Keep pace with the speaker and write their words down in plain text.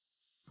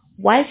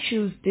Why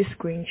choose this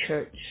green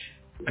church?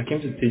 I came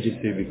to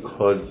TGC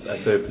because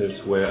I saw a place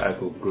where I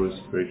could grow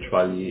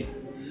spiritually,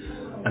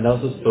 and I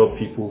also saw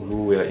people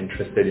who were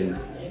interested in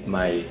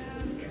my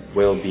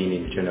well-being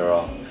in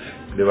general.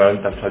 They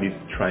weren't actually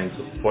trying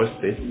to force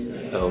it,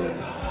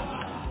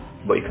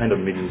 but it kind of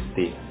made me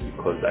stay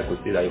because I could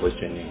see that it was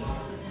genuine.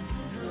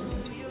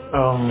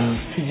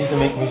 TGC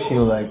make me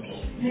feel like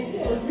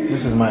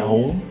this is my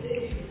home.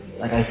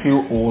 Like I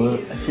feel old.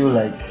 I feel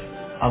like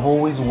I've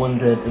always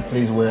wanted a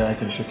place where I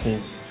can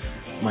showcase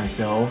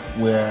myself,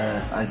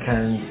 where I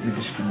can be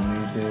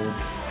discriminated,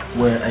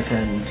 where I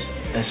can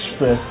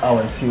express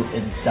how I feel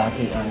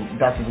exactly, and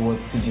that is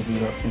what TGC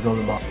is all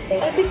about.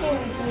 Everything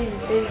we do is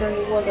based on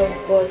the word of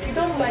God. We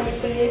don't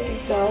manipulate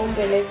it to our own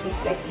benefit.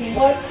 Like the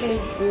word says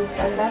this,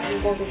 and that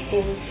is what we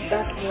think.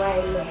 That's why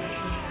I love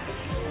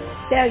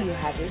it. There you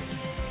have it.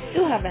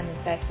 Do have an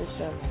insightful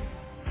sermon.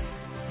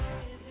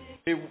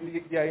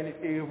 They are in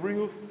a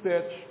real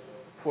search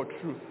for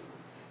truth.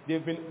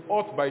 They've been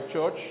hurt by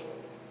church,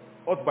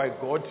 hurt by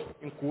God,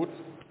 in quotes.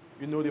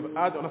 They've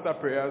had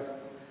unanswered prayers.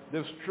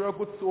 They've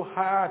struggled so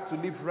hard to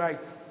live right.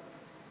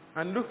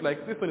 And looks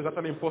like this one is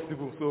actually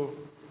impossible, so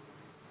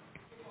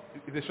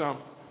it's a sham.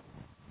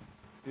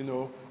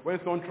 When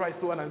someone tries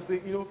so hard and say,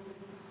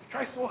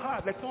 try so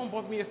hard, like someone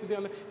bought me yesterday,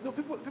 and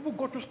people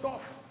go through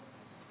stuff.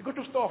 They go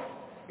through stuff,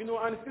 and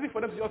it's easy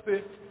for them to just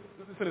say,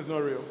 this thing is not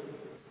real.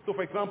 So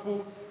for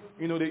example,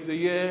 the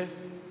year,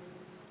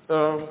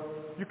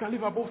 you can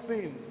live above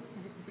sin.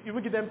 You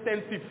will give them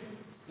 10 tips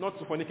not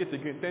to fornicate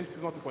again, 10 tips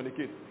not to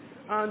fornicate.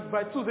 And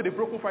by Tuesday, they've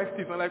broken 5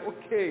 tips. I'm like,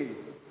 okay.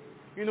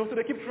 So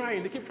they keep trying,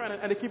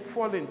 and they keep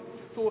falling.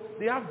 So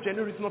they have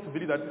genuine reason not to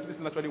believe that this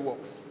actually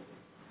works.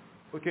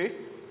 Okay?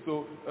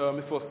 So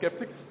it's for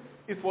skeptics.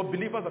 It's for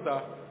believers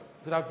that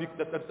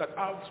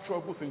have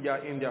struggles in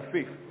their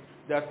faith.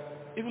 That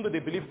even though they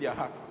believe their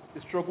heart,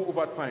 they struggle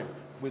over time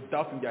with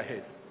doubt in their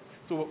head.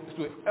 So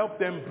to help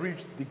them bridge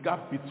the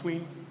gap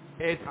between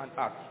head and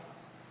heart.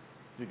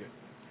 You get?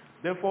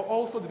 Then for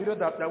also the believer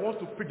that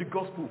wants to preach the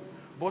gospel,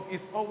 but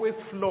is always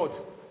flawed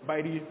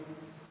by the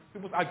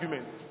people's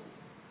arguments.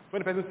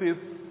 When the person says,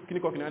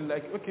 I'm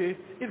like, okay,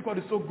 if God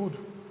is so good,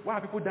 why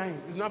are people dying?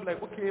 It's not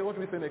like, okay, what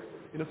do we say next?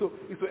 So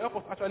it's to help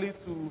us actually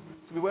to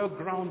be well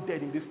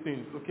grounded in these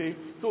things, okay?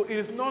 So it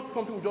is not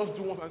something we just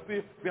do once and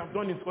say, we have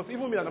done it. Because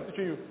even me that I'm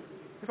teaching you,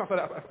 I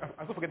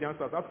don't forget the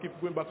answers. I have to keep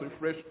going back to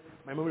refresh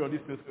my memory on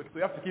these things. Okay? So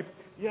you have to keep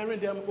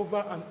hearing them over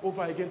and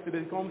over again till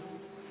they become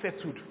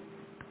settled.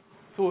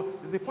 So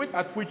there's a point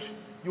at which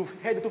you've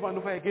heard it over and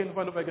over again,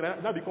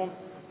 and that becomes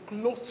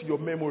close to your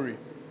memory.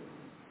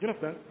 You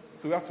understand?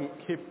 So we have to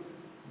keep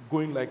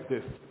going like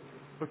this.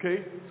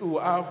 Okay? So we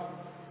have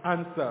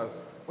answers.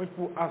 When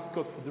people ask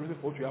us for the reason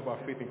for which we have our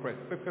faith in Christ.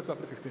 Let's start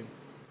 3:15.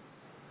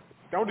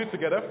 Can we do it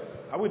together?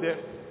 Are we there?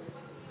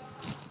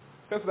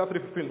 Let's start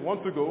 3:15.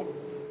 Want to go?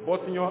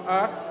 But in your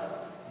heart,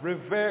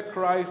 revere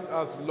Christ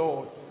as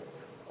Lord.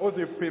 Also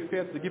be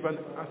prepared to give an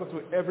answer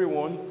to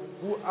everyone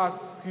who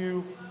asks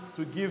you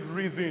to give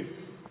reason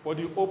for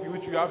the hope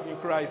which you have in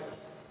Christ.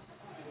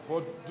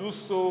 But do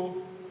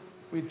so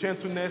with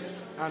gentleness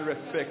and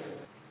respect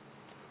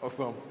of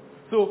them.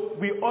 So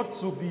we ought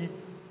to be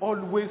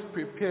always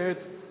prepared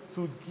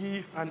to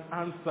give an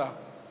answer.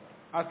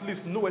 At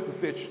least know where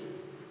to search.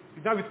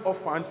 You don't have it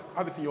offhand,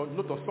 have it in your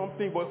note or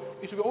something, but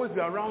it should always be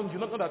around you,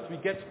 not that we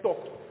get stuck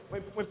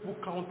when people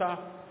counter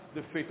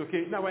the faith,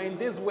 okay? Now we're in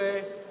days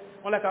where,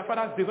 unlike our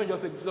father's days, when you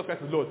just say Jesus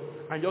Christ is Lord,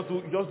 and you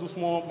just do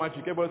small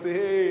magic, everybody say,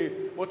 hey,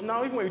 but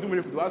now even when you do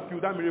miracle, they ask you,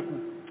 that miracle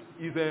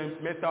is a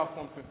metal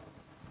something.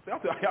 So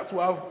you have to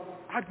have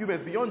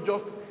arguments beyond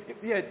just,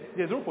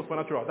 there's room for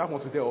supernatural, that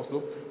must be there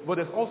also, but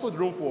there's also the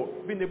room for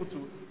being able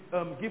to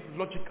give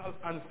logical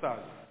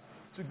answers,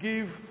 to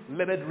give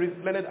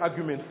learned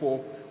argument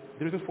for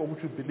the reasons for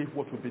which we believe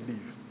what we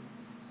believe.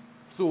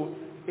 So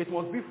it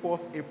must be for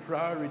us a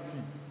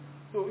priority.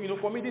 So,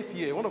 for me this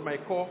year, one of my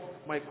core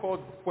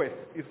quest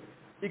is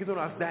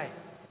ignorance die.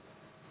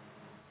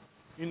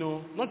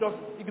 Not just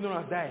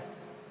ignorance die.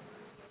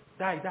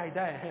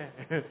 Die.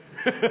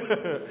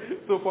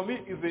 So for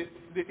me,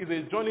 it's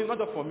a journey, not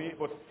just for me,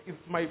 but it's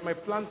my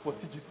plan for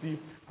TGC,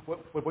 for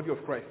the body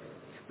of Christ,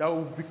 that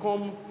will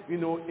become,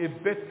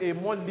 a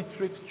more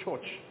literate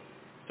church.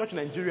 Church in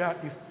Nigeria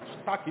is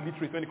stark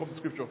illiterate when it comes to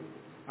scripture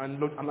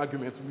and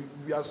arguments.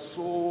 We are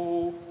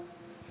so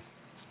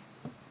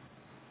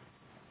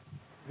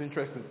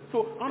interesting.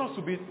 So I want us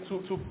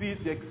to be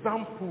the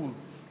example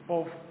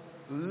of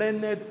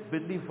learned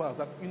believers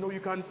that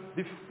you can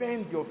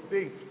defend your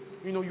faith.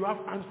 You have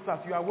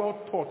answers, you are well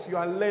taught, you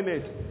are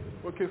learned.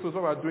 Okay, so we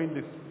are doing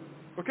this.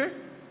 Okay?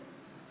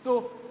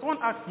 So someone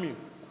asked me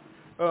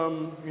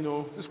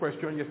this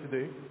question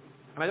yesterday,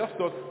 and I just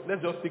thought,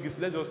 let's just take it,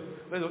 let's just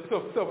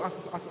instead of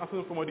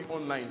asking somebody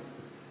online,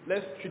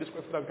 let's treat this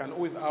question that we can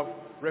always have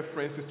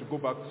references to go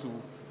back to.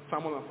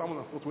 Someone has to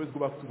always go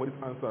back to what it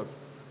answers.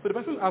 So the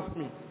person asked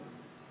me,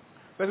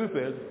 the person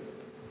said,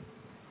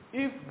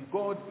 if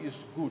God is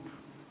good,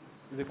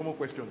 is a common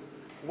question,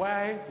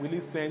 why will he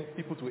send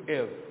people to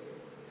hell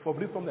for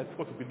believing something that's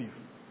difficult to believe?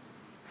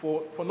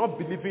 for not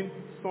believing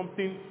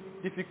something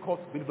difficult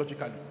to believe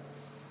logically.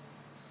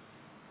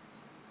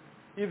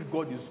 If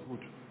God is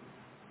good,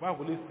 why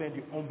would he send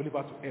the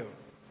unbeliever to hell?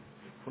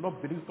 For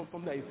not believing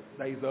something that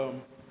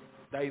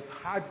is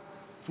hard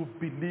to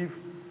believe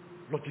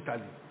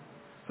logically.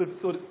 So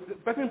the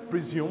person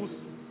presumes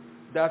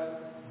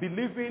that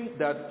believing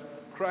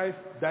that Christ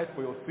died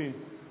for your sin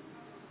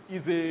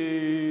is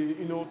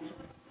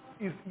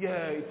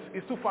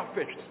it's too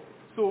far-fetched.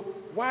 So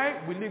why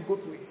will he go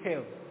to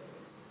hell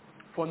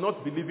for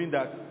not believing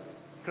that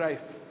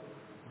Christ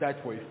died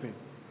for his sin?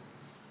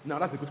 Now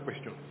that's a good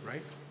question,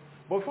 right?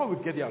 But before we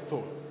get there at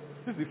all,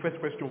 this is the first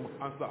question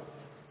we'll answer.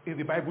 Is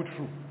the Bible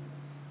true?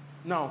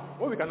 Now,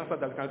 when we can answer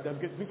that, we can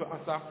begin to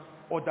answer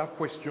other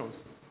questions.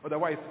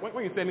 Otherwise,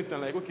 when you say anything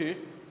like, okay,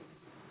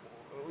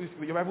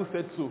 your Bible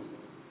said so,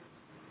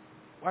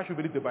 why should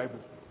we believe the Bible?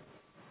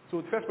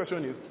 So the first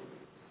question is,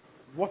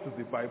 what is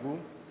the Bible?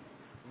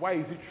 Why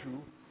is it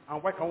true?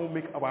 And why can we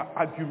make our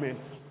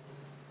arguments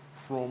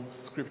from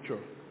Scripture?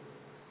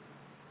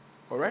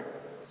 All right?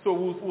 So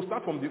we'll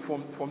start from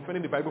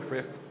defending the Bible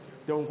first.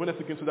 Then we're going to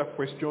look into that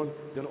question.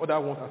 Then other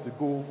ones as we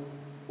go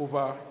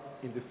over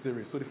in the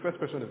series. So the first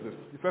question is this.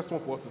 The first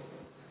one for us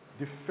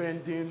is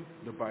defending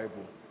the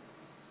Bible.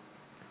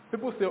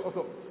 People say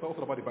also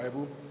about the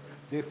Bible.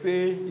 They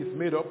say it's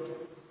made up.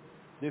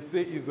 They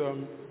say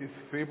it's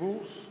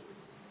fables.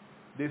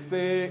 They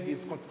say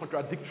it's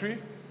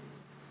contradictory.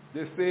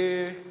 They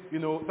say,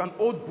 it's an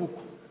old book.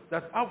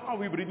 How are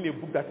we reading a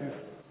book that is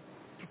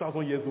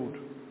 2,000 years old?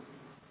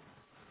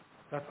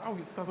 That's how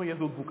it's 2,000 years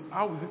old book.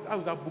 How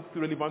is that book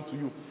still relevant to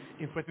you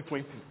in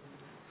 2020?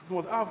 So we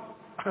must have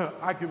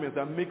arguments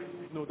that make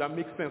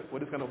sense for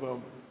this kind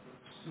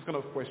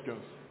of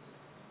questions.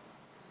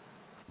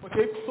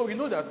 Okay, so we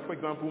know that, for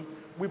example,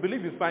 we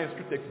believe in science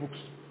through textbooks.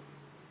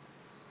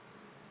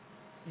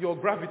 Your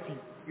gravity,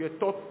 you're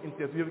taught in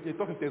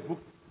textbook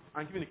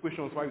and given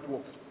equations why it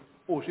works.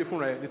 Oh,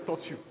 Shefunra, they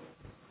taught you,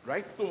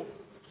 right? So,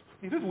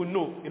 since we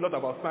know a lot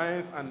about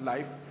science and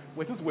life,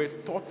 when things were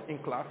taught in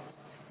class,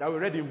 that we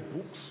read in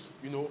books,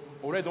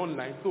 or read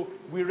online, so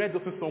we read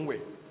those things somewhere,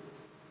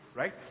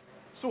 right?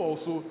 So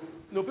also,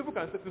 people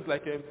can say things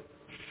like,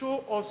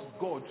 show us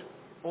God,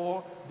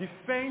 or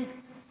defend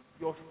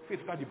your faith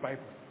without the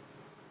Bible.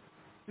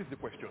 This is the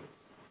question.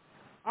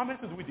 How many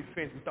things do we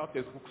defend without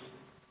textbooks,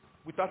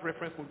 without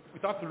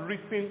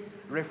written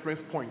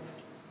reference points?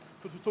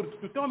 So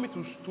to tell me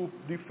to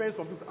defend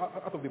something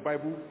out of the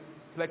Bible,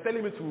 it's like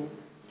telling me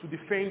to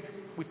defend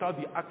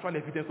without the actual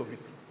evidence of it.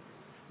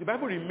 The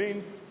Bible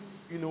remains,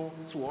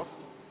 to us,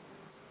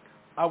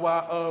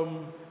 our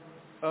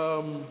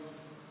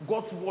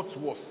God's word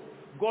to us,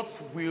 God's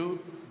will,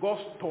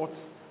 God's thoughts,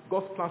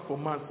 God's plans for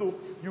man. So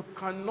you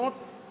cannot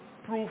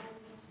prove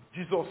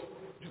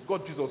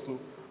God Jesus,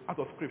 out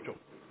of Scripture.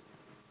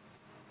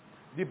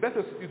 The best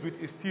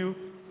is still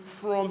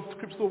from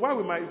Scripture. So while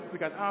we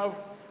can have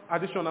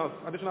additional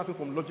things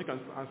from logic and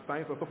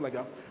science and stuff like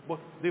that, but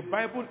the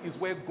Bible is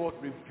where God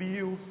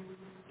reveals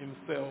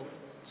himself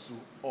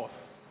to us.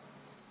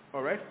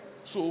 All right?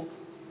 So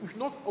we should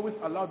not always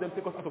allow them to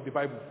take us out of the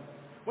Bible.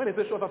 When they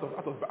say show us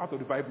out of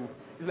the Bible,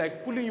 it's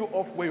like pulling you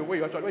off where your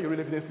real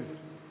evidence is.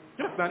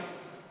 Do you understand?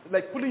 It's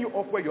like pulling you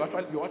off where your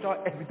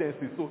actual evidence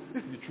is. So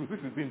this is the truth.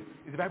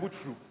 Is the Bible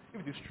true?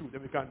 If it is true,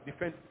 then we can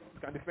defend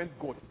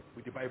God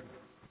with the Bible.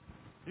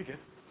 Okay?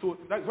 So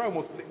that's why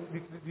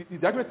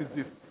the argument is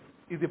this.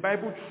 Is the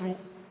Bible true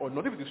or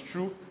not? If it is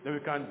true, then we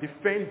can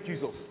defend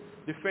Jesus,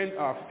 defend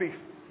our faith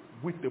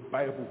with the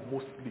Bible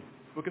mostly.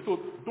 Okay, so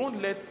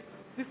don't let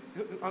this,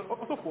 and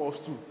also for us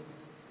too,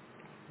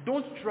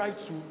 don't try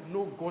to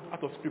know God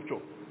out of Scripture.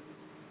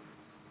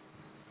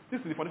 This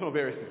is the foundation of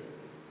heresy.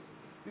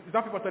 It's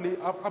how people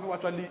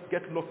actually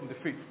get lost in the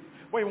faith.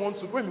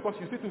 Because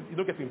you see things you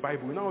don't get in the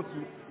Bible,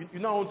 you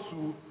now want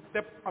to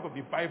step out of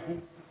the Bible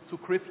to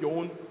create your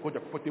own God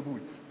you're comfortable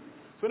with.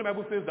 So when the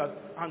Bible says that,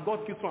 and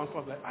God kills so and so,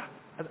 I was like,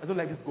 I don't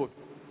like this God.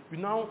 You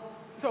now,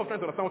 instead of trying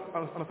to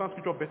understand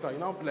Scripture better, you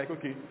now be like,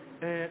 okay,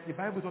 the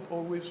Bible is not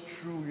always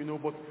true,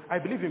 but I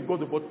believe in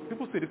God, but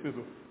people say this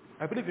though.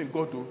 I believe in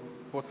God though,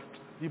 but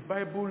the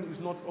Bible is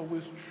not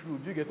always true.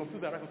 Do you get some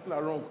things are right, some things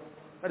are wrong?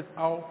 That is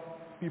how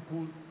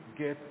people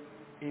get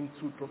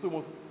into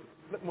trouble.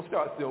 So we must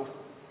ask ourselves,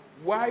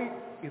 why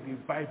is the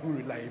Bible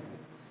reliable?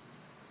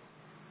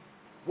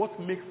 What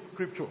makes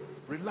Scripture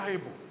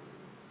reliable?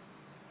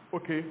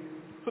 Okay,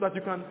 so that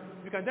you can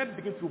then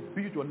begin to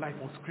build your life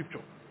on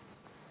Scripture.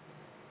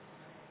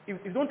 If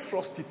you don't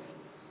trust it,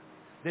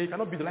 then you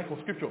cannot build the life on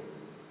Scripture.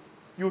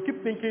 You will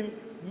keep thinking,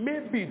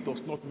 maybe it does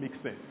not make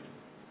sense.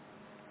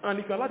 And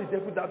if you allow the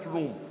devil that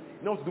room,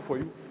 you know what to do for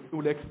you? It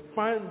will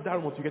expand that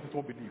room until you get into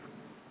unbelief.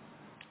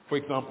 For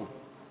example,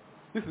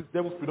 this is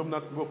devil's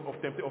predominant way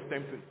of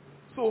tempting.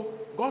 So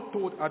God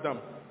told Adam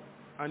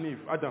and Eve,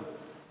 Adam,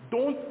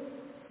 don't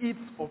eat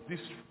of this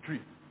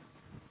tree.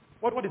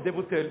 What did the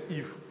devil tell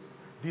Eve?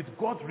 Did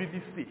God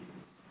really say?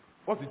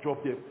 What's the job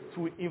there?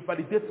 To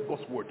invalidate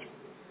God's word.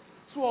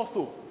 So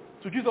also,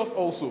 to Jesus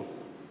also,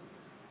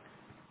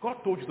 God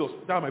told Jesus,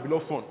 thou my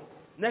beloved son,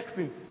 Next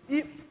thing,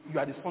 if you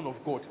are the Son of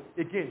God,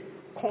 again,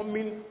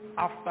 coming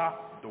after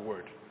the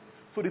word.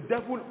 So the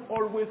devil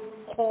always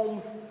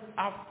comes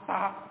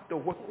after the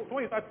word. So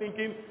when you start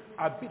thinking,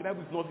 the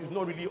Bible is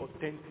not really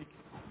authentic,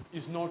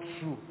 it's not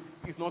true,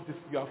 it's not this,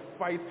 you are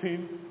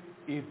fighting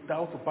a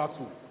doubt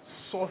battle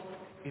sourced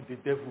in the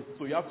devil.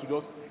 So you have to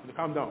just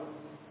calm down.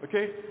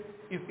 Okay?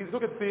 It's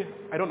okay to say,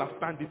 I don't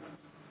understand it,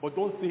 but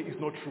don't say it's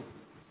not true.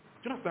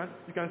 Do you understand?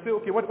 You can say,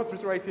 okay, what's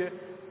written right here?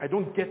 I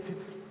don't get it.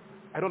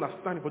 I don't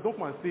understand it. But don't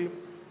come and say,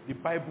 the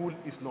Bible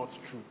is not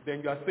true.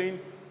 Then you are saying,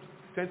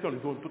 science on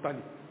its own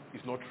totally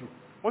is not true.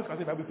 Once you can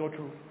say the Bible is not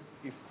true,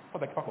 it's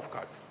not like a pack of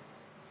cards.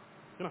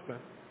 Do you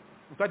understand?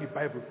 Without the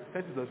Bible,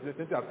 science is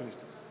finished.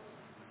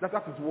 That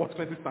is what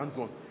science stands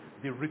on.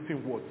 The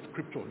written word,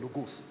 scripture,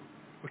 logos.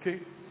 Okay?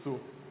 So,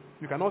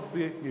 you cannot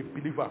say you're a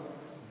believer,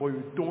 but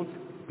you don't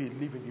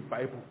believe in the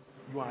Bible.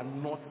 You are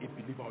not a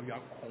believer. You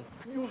are a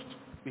confused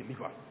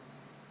believer.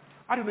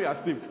 How do you know you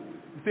are saved?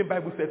 The same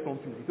Bible said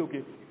something. You say,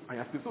 okay, and you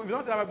are saved. So if you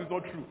don't say the Bible is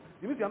not true,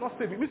 it means you are not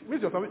saved. It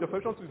means your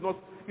salvation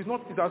is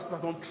not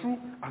as untrue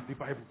as the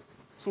Bible.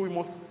 So we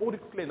must hold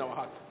it clear in our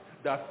heart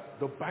that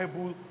the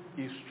Bible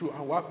is true,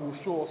 and what will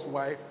show us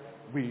why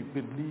we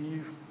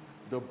believe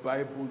the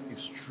Bible is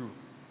true.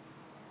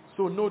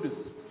 So notice,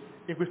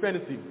 in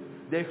Christianity,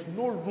 there is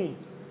no room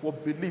for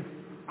belief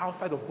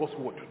outside of God's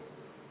word.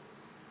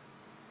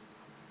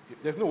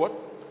 There's no what?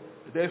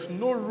 There's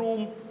no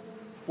room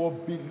for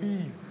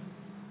belief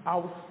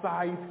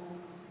outside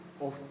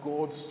of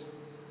God's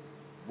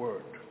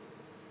word.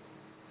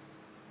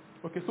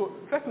 Okay, so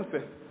first thing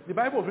first, the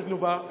Bible was written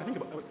over, I think,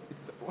 about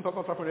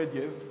 1,500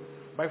 years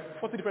by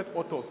 40 different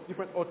authors,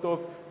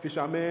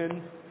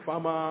 fishermen,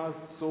 farmers,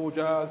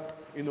 soldiers,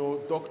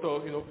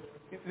 doctors,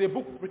 It's a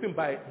book written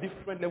by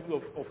different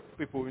levels of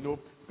people,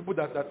 people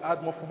that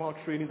had more formal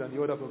training than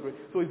the others.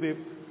 So it's a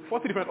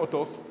 40 different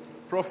authors,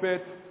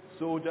 prophets,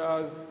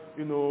 soldiers,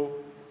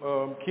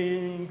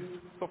 kings,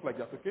 stuff like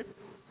that, okay?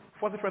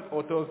 40 different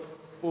authors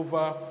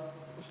over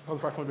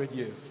 1,500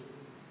 years.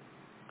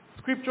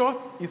 Scripture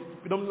is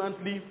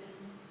predominantly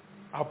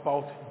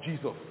about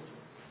Jesus,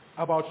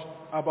 about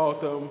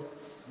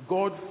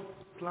God's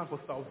plan for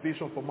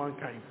salvation for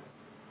mankind.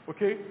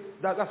 Okay?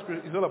 That's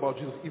it's all about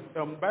Jesus.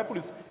 The Bible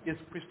is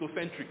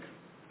Christocentric.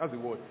 That's the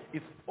word.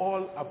 It's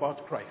all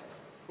about Christ.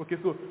 Okay,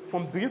 so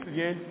from beginning to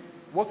the end,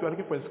 what we are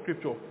looking for in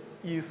Scripture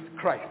is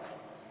Christ.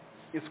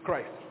 It's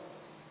Christ.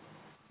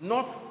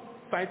 Not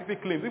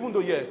scientific claims, even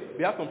though,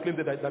 there are some claims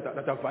that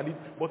are valid,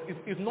 but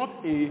it's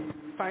not a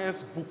science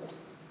book.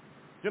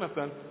 Do you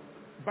understand?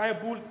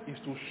 Bible is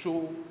to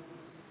show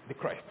the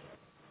Christ,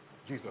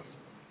 Jesus.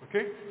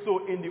 Okay?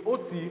 So in the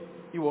OT,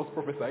 it was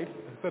prophesied,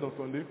 as I said on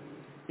Sunday.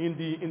 In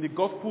the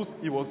Gospels,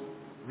 it was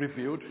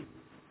revealed.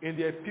 In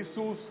the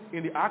epistles,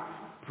 in the Acts,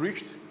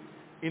 preached.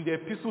 In the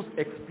epistles,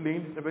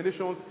 explained.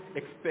 Revelations,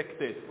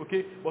 expected.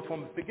 Okay? But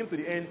from beginning to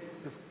the end,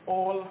 it's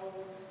all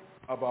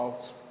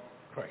about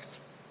Christ.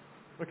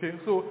 Okay?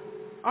 So,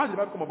 how did the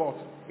Bible come about?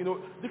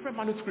 Different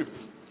manuscripts.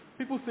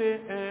 People say,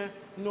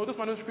 those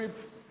manuscripts,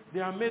 they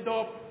are made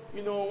up,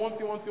 one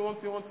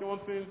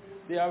thing.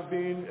 They have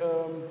been,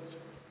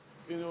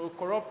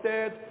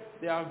 corrupted.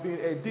 They have been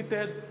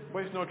edited,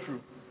 but it's not true.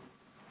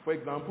 For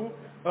example,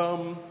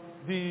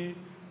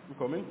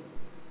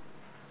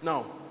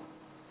 Now,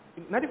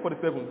 in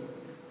 1947,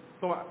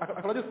 some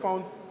archaeologists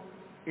found,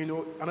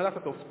 another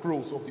set of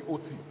scrolls of the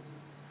OT.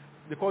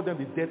 They call them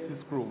the Dead Sea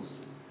Scrolls.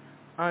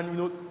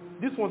 And,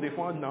 this one they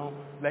found now,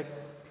 like,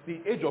 the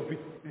age of it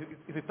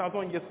is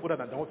 1,000 years older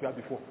than what we had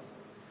before.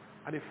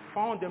 And they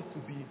found them to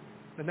be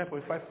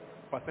 9.5%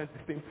 the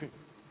same thing.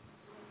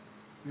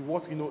 It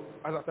was,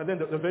 and then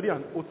the very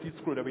an OT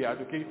scroll that we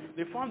had, okay?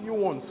 They found new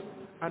ones,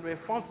 and they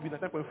found to be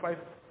 9.5%,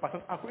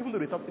 even though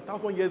they're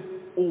 1,000 years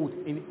old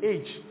in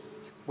age,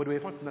 but they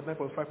found to be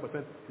 9.5%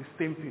 the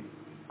same thing.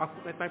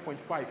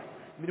 9.5.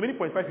 The remaining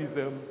 0.5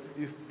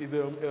 is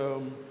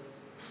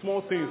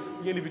small things,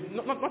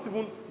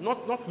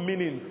 not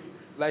meanings,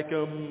 like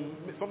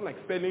something like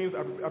spellings,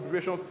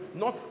 abbreviations,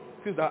 not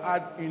things that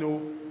add,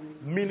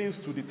 meanings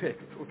to the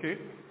text, okay?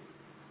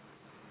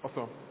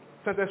 Awesome.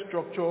 Sentence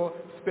structure,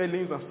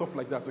 spellings, and stuff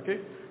like that, okay?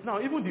 Now,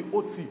 even the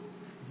OT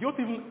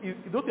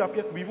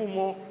appears to be even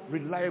more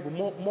reliable,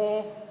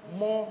 more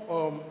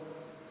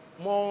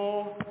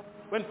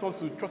when it comes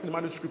to trusting the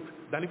manuscript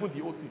than even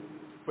the OT.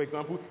 For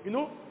example,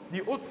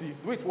 the OT,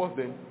 the way it was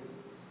then,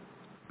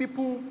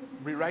 people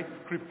rewrite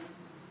scripts.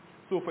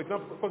 So, for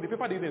example, because the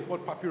paper they use is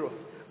called papyrus,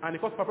 and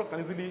because papyrus can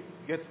easily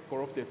get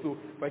corrupted. So,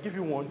 if I give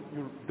you one,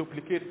 you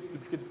duplicate.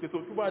 So,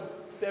 people had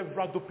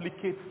several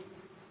duplicates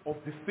of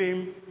the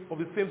same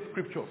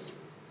scriptures,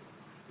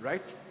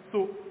 right?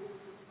 So,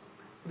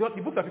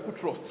 the book that people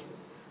trust,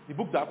 the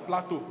book that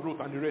Plato wrote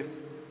and the rest,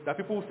 that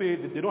people say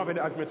that they don't have any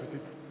argument with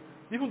it.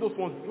 Even those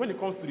ones, when it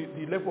comes to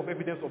the level of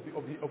evidence of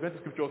the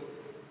scriptures,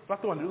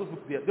 Plato and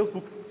those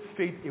books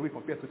fade away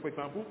compared to, for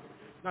example,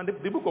 now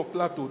the book of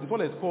Plato, this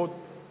one is called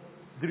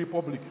The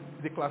Republic,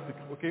 the classic,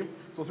 okay?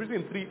 So it's written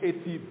in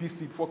 380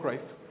 BC before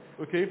Christ,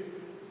 okay?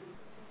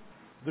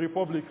 The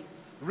Republic,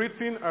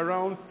 written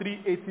around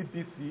 380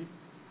 BC,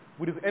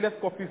 with his earliest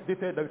copies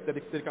dated that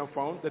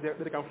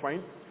they can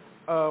find,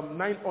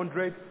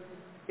 900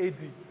 AD.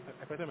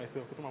 I forgot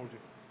myself.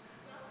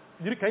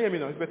 Can you hear me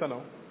now? It's better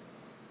now.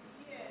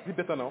 Is it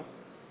better now?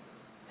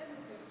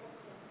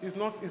 It's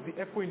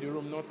the echo in the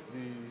room, not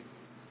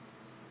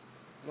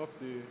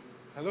the.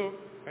 Hello?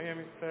 Can you hear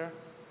me, Sarah?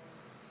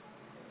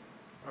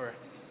 All right.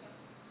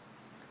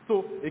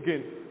 So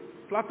again,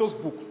 Plato's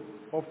book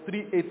of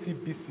 380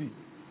 BC.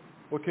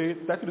 Okay,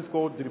 that is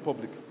called the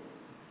Republic.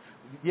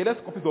 The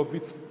earliest copies of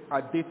it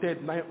are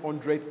dated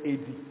 900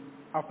 AD,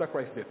 after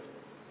Christ's death.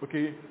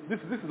 Okay, this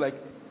is like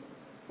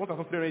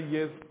 1,300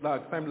 years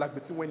time lag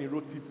between when he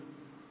wrote it,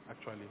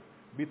 actually,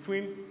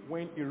 between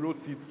when he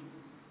wrote it,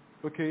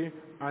 okay,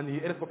 and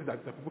the earliest copies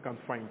that people can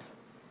find.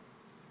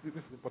 This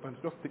is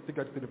important. Just take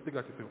that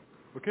yourself.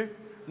 Okay.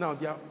 Now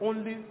there are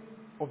only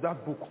of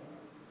that book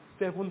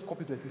 7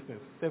 copies in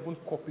existence. 7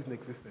 copies in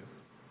existence.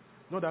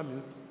 You know what that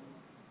means?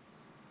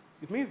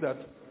 It means that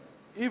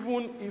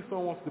even if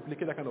someone wants to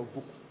duplicate that kind of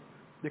book,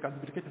 they can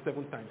duplicate it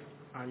 7 times.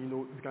 And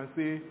you can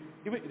say,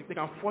 even they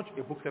can forge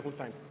a book 7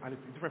 times, and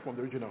it's different from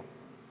the original.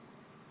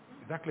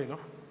 Is that clear enough?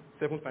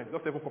 7 times,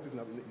 not 7 copies in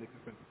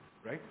existence,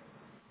 right?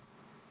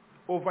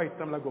 Over a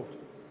time lag of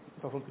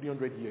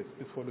 2,300 years.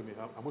 Please follow me.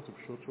 I'm going to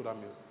show that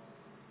means.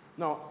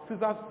 Now,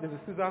 there's a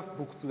Caesar's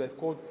book too that's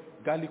called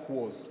Gallic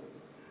Wars.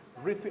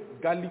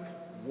 Gallic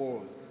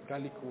Wars.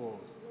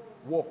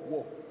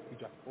 War.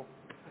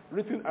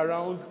 Written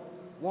around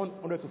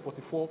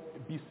 144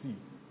 BC.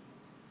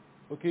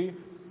 Okay?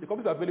 The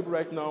copies available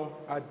right now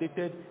are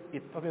dated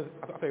 1,000 years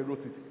after he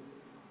wrote it.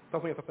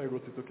 1,000 years after he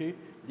wrote it, okay?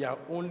 There are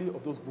only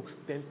of those books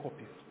 10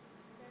 copies.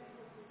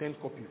 10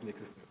 copies in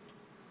existence.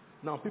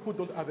 Now, people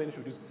don't have any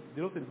issue with this.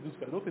 They don't say these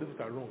books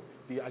are wrong.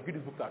 They agree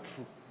these books are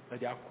true, that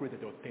they are accurate,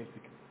 that they are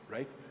authentic,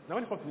 right? Now,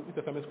 when it comes to the New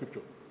Testament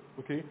scripture,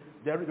 okay,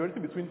 they are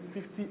written between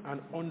 50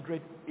 and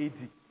 100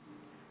 AD.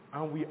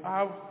 And we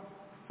have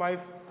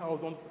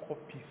 5,000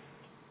 copies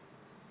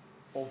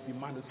of the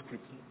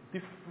manuscripts,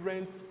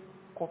 different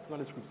copies of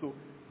manuscripts. So,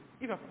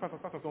 if you have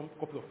 5,000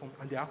 copies of some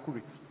and they are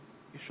accurate,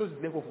 it shows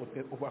the level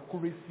of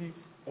accuracy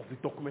of the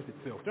document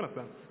itself. Do you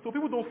understand? So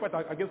people don't fight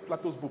against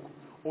Plato's book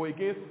or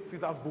against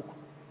Caesar's book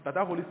that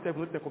have only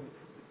 7 copies.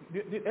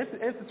 The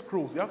ancient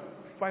scrolls, you have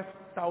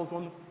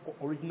 5,000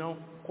 original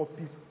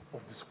copies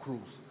of the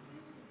scrolls.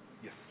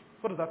 Yes.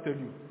 What does that tell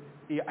you?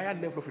 A higher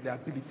level of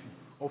reliability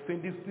of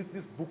saying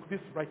this book, these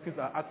writings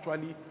are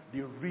actually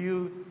the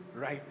real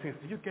writings.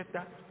 Do you get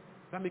that?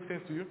 Does that make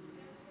sense to you?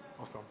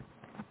 Awesome.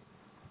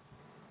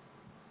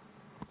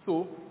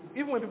 So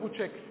even when people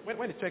check, when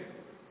they check,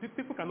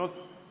 people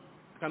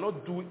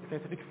cannot do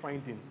scientific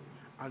finding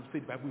and say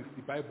the Bible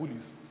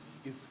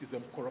is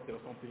corrupted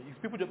or something.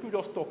 People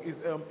just talk.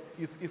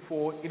 It's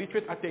for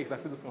illiterate atheists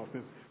that say this kind of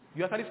things.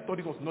 You actually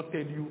studies must not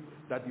tell you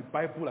that the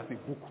Bible as a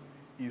book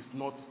is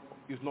not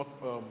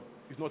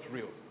real.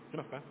 Do you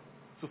understand?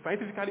 So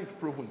scientifically, it's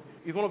proven.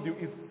 It's one of the.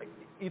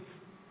 It's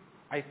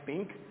I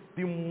think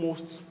the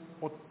most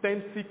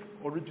authentic,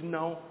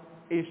 original,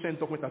 ancient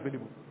document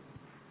available.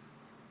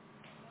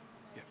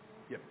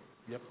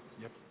 Yep.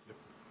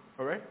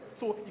 All right.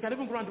 So you can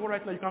even go around the world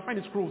right now. You can find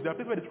the scrolls. There are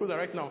places where the scrolls are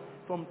right now.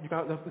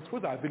 The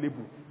scrolls are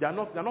available. They are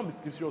not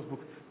mysterious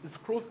books. The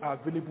scrolls are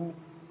available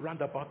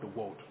round about the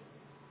world.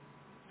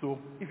 So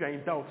if you are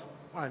in doubt,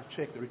 go and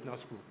check the original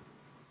scroll.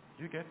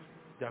 You get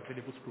the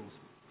available scrolls.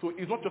 So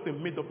it's not just a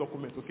made-up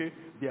document. Okay,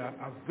 they are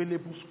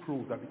available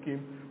scrolls that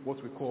became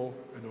what we call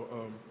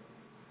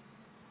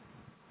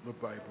the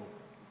Bible.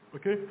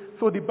 Okay.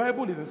 So the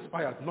Bible is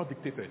inspired, not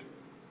dictated.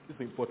 This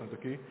is important.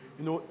 Okay.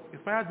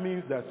 Inspired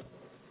means that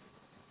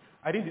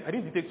I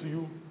didn't dictate to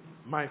you,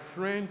 my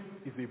friend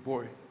is a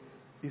boy.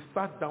 He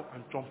sat down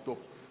and jumped up.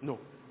 No.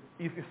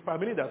 It's inspired,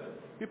 meaning that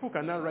people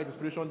can now write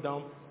inspiration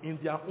down in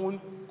their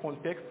own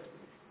context,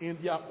 in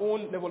their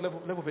own level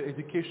of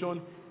education,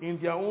 in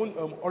their own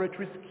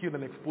oratory skill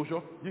and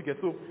exposure. You get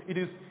so it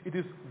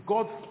is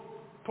God's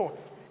thoughts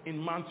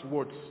in man's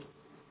words.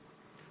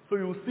 So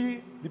you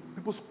see the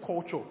people's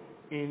culture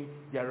in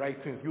their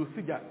writings. You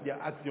see their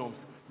axioms.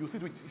 You see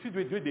the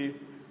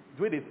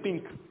way they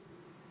think.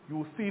 You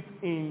will see it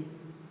in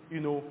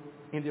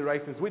the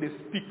writings, the way they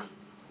speak.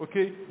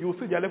 Okay, you will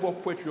see their level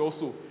of poetry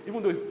also.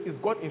 Even though it's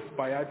God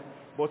inspired,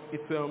 but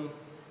it's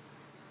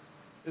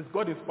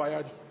God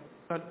inspired.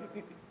 And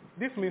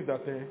this means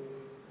that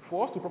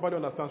for us to properly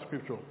understand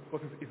Scripture,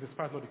 because it's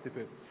inspired, not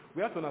dictated,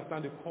 we have to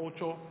understand the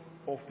culture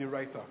of the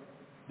writer,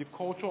 the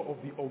culture of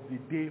the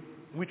day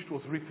which it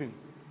was written,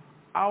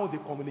 how they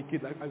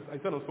communicate. Like I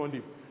said on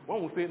Sunday,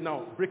 one will say,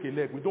 now break a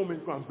leg. We don't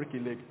mean go and break a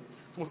leg.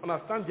 So we must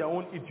understand their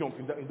own idioms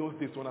in those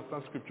days to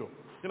understand Scripture.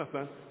 You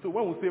understand? So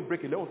when we say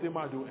break a leg, we say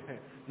madu.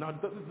 Now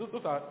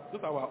those are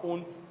our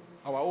own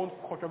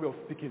cultural way of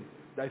speaking.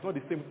 That is not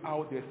the same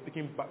how they were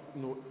speaking back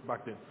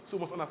then. So we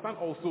must understand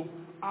also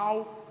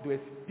how they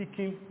were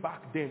speaking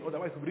back then.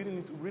 Otherwise, we're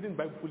reading the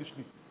Bible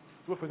foolishly.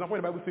 So for example,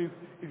 when the Bible says,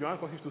 if your hand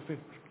causes you to sin,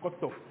 cut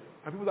it off.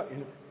 And people that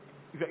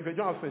if you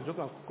don't have sense, just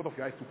cut off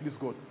your eyes to please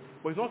God.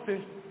 But it's not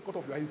saying cut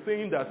off your eyes. It's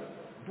saying that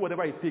do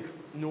whatever it takes,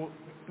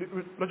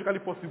 logically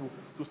possible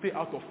to stay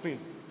out of sin.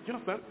 Do you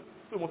understand?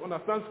 So we must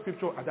understand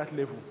scripture at that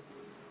level.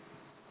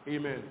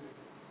 Amen.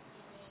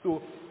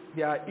 So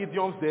there are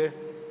idioms there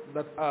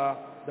that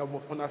we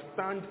must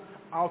understand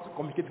how to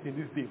communicate it in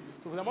this day.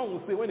 So the man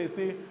will say, when they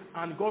say,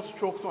 and God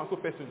struck so and so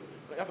person,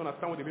 you have to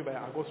understand what they mean by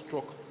and God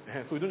struck.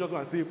 So you don't just go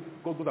and say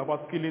God goes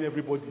about killing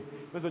everybody.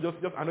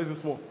 Just annoy them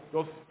small.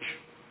 Just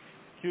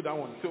kill that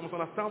one. So you must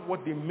understand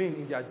what they mean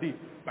in their day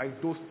by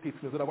those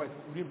statements. Otherwise,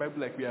 reading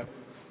Bible like we are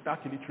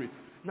stark illiterate.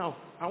 Now,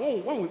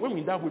 and when we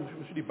in that way we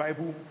read the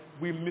Bible,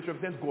 we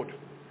misrepresent God.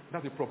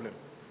 That's the problem.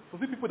 So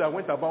see people that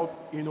went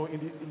about, in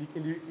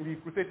the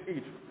crusade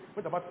age,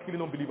 went about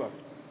killing unbelievers.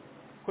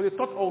 Because they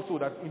thought also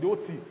that in the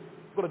OT,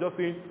 God was just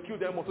saying, kill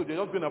them also. They're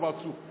just going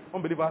about to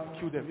unbelievers,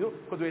 kill them.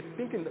 Because they were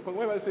thinking, because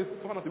whenever it says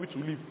someone has a witch to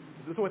live,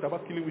 they also went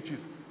about killing witches.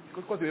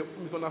 Because they were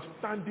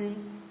misunderstanding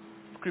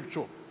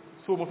scripture.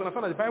 So we must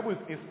understand that the Bible is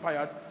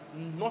inspired,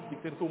 not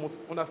dictated. So we must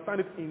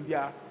understand it in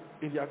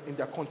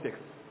their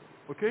context.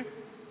 Okay?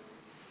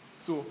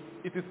 So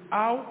it is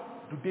how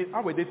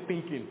were they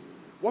thinking?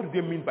 What do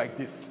they mean by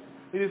this?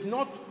 It is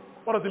not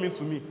what does it mean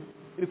to me.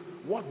 It is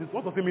what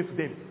does it mean to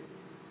them.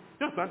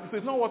 You understand? So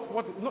it's not what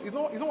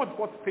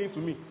Paul's saying to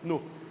me.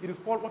 No, it is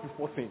what is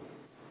Paul saying.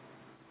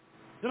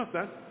 You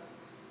understand?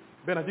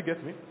 Bernard, you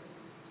get me?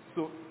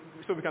 So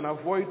we can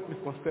avoid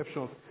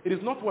misconceptions. It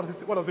is not what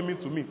does it mean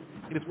to me.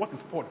 It is what is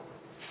Paul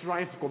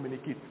trying to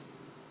communicate.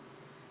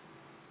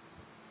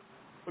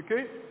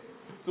 Okay?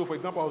 So for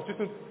example, I was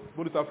listening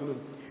to this afternoon.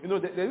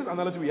 There's this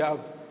analogy we have.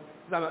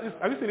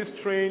 Have you seen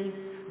this train,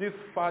 this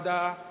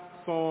father,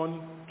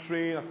 son,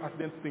 train,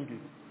 accident thingy?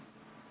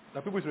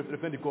 That people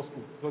represent the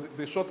gospel. Because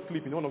it's a short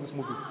clip in one of these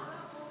movies.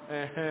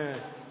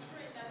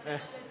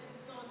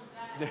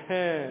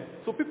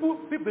 So people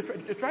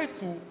they try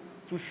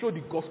to show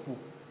the gospel.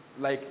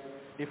 Like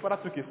a father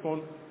took his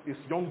son, his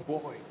young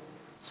boy,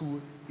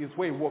 to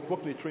where he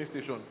worked in a train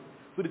station.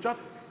 So they just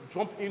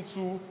jumped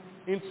into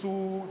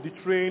the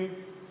train.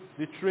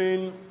 The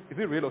train, is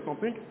it rail or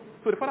something?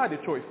 So the father had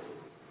a choice.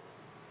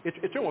 A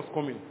train was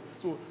coming.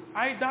 So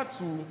either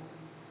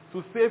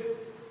to save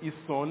his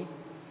son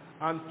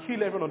and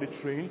kill everyone on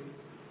the train,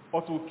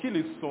 or to kill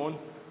his son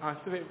and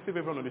save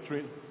everyone on the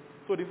train.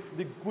 So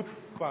the good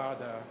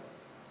father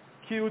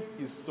killed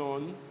his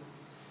son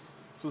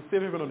to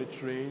save everyone on the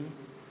train,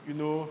 and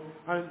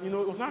it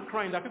was not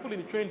crying that people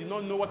in the train did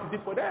not know what he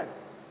did for them.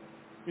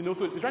 So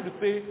he's trying to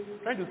say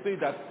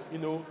that,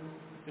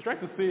 he's trying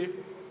to say,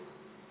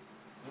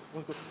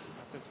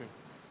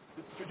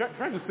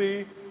 trying to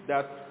say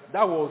that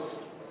was,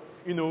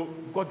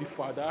 God the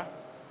Father,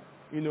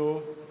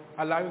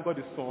 allowing God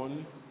the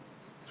Son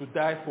to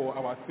die for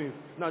our sins.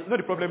 Now, you know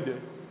the problem there?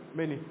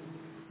 Many.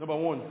 Number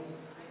one,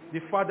 the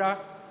Father,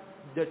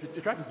 they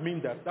try to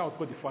mean that was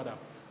God the Father,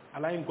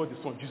 allowing God the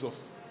Son, Jesus,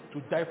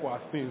 to die for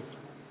our sins.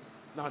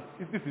 Now,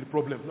 this is the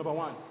problem. Number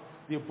one,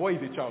 the boy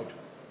is a child.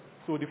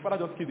 So the Father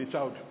just killed the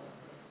child.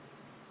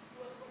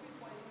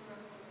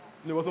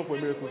 It wasn't for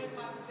a miracle.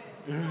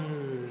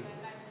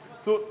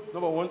 So,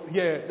 number one,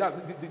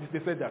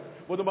 they said that.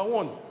 But number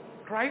one,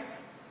 Christ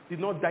did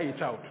not die a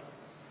child.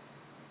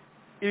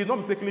 He did not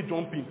mistakenly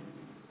jump in.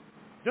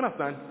 Do you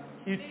understand?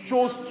 He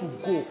chose to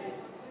go.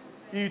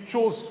 He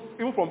chose,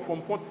 even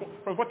from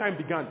what time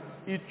began,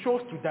 he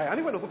chose to die. And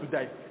even when he was going to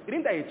die, he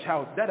didn't die a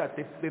child. He died at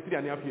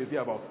 3.5 years,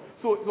 thereabout.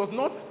 So it was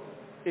not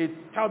a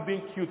child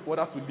being killed for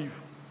us to live.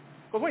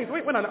 Because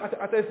when an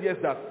atheist hears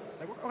that,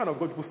 like, what kind of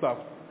God people serve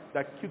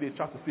that killed a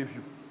child to save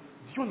you?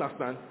 Do you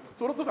understand?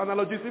 So those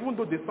analogies, even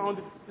though they sound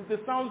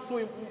so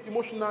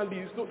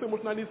emotionally, so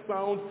emotionally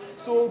sound,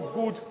 so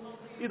good,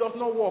 it does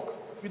not work.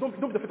 You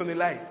don't be faith on a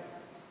lie.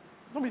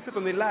 Don't be faith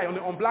on a lie,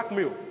 on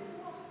blackmail.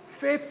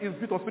 Faith is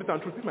built on spirit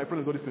and truth. This is my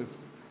problem with all these things.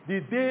 The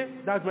day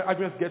that my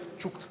arguments get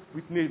choked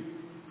with nails,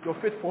 your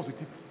faith falls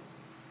with it.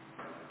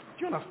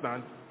 Do you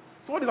understand?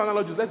 So all these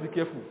analogies, let's be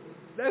careful.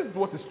 Let's do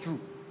what is true.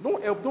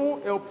 Don't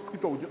help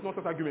scripture with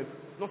nonsense arguments,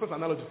 nonsense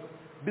analogies.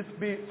 Be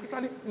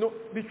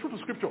true to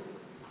scripture.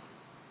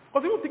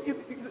 Because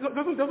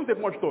it doesn't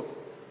take much thought.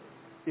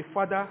 A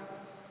father,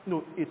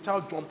 a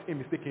child jumped in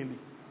mistakenly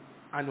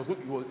and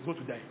he was going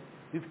to die.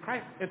 Did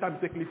Christ enter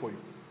mistakenly for you?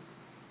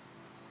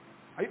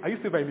 Are you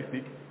saved by a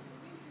mistake?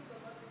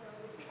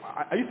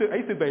 Are you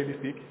saved by a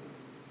mistake?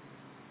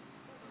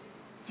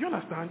 Do you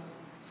understand?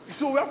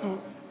 So we have to,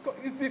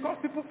 it's because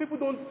people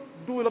don't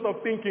do a lot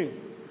of thinking.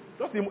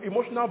 Just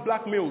emotional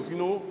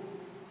blackmails,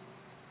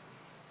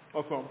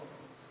 Awesome.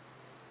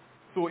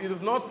 So it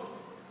is not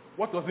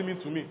what does it mean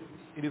to me.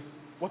 It is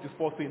what is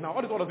Paul saying. Now,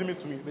 what does it mean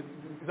to me?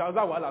 Is that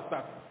I'll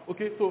start.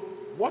 Okay, so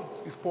what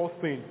is Paul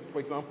saying? For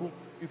example,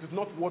 it is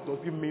not what does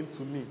it mean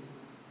to me.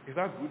 Is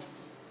that good?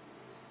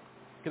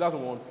 Okay, that's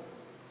one.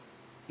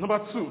 Number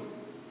two,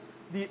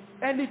 the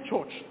early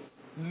church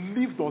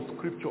lived on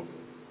scripture.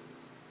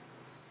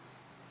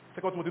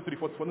 2 Timothy 3,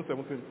 14,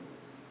 17.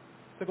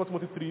 2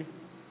 Timothy 3,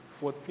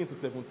 14 to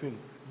 17.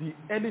 The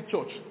early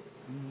church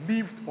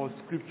lived on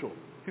scripture.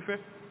 See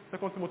first?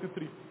 2 Timothy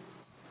 3,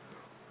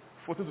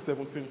 14 to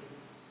 17.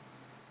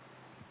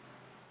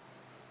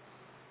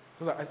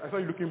 So I saw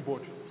you looking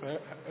bored, so I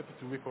had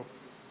to wake up.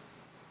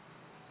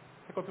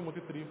 2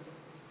 Timothy 3,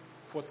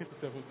 14 to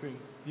 17.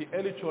 The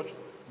early church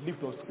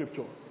lived on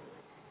scripture.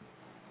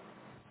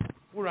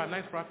 We're a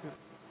nice practice.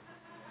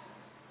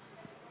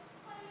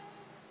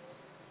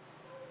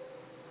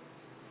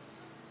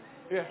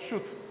 Yeah,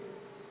 shoot.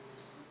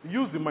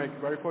 Use the mic.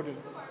 We're recording.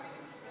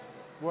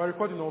 We're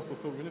recording also,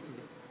 so we need to.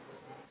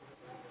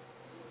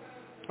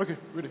 Okay,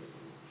 ready.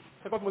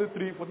 2 Timothy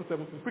 3, 14,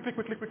 17. Quickly.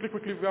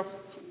 We have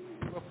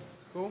to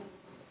go.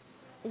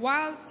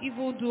 While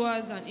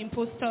evildoers and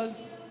impostors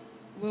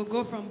will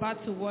go from bad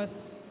to worse,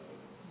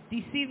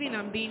 deceiving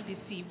and being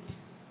deceived.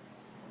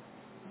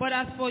 But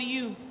as for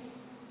you,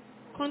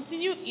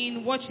 continue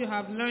in what you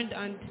have learned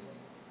and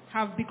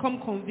have become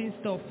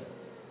convinced of,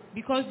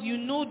 because you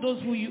know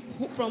those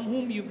from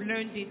whom you've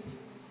learned it,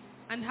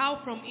 and how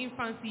from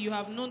infancy you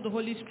have known the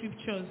Holy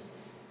Scriptures,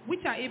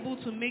 which are able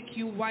to make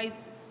you wise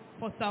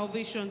for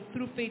salvation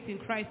through faith in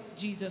Christ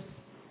Jesus.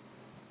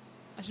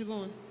 I should go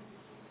on.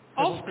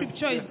 All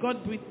Scripture is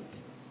God-breathed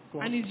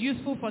and is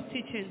useful for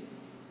teaching,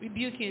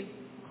 rebuking,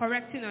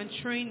 correcting, and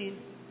training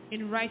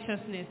in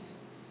righteousness,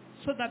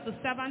 so that the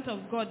servant of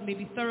God may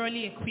be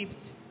thoroughly equipped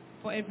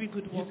for every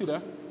good work. You see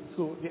that?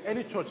 So the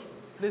early church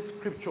placed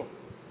Scripture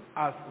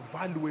as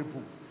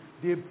valuable.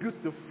 They built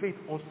the faith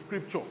on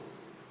Scripture.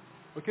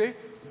 Okay?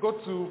 Go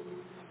to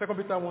 2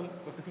 Peter 1,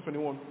 verse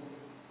 16-21.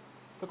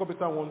 2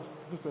 Peter 1,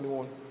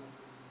 16-21.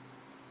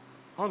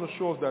 I want to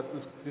show us that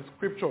the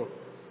Scripture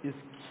is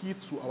key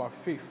to our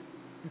faith.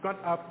 You can't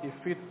have a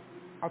faith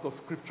out of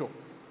Scripture.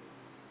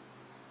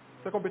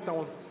 2 Peter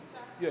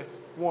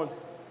 1,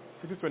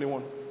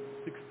 16-21.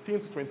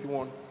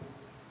 16-21.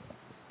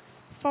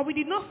 For we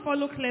did not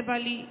follow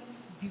cleverly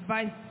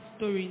devised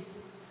stories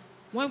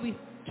when we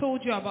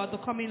told you about the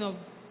coming of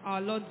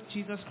our Lord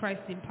Jesus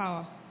Christ in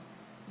power,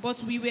 but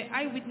we were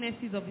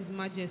eyewitnesses of his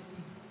majesty.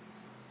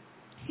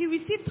 He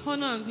received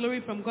honor and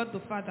glory from God the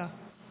Father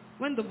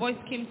when the voice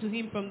came to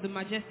him from the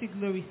majestic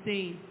glory,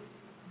 saying,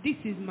 "This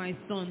is my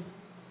Son,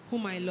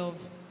 whom I love.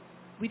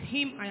 With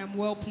him I am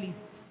well pleased."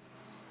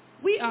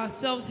 We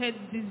ourselves heard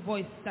this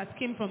voice that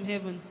came from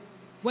heaven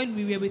when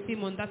we were with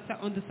him on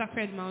the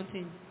sacred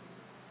mountain.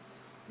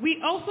 We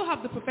also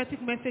have the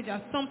prophetic message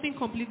as something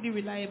completely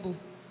reliable,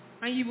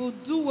 and you will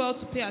do well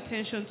to pay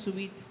attention to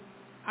it,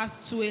 as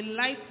to a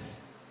light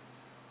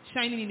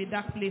shining in a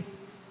dark place,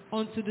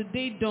 until the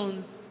day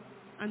dawns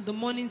and the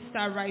morning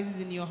star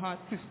rises in your heart.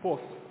 Please pause.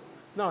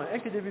 Now,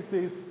 NKJV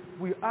says,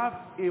 we have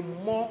a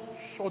more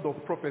sure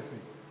of prophecy.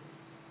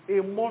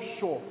 A more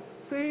sure,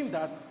 saying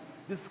that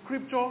the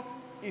Scripture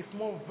is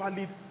more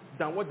valid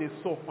than what they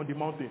saw on the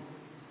mountain.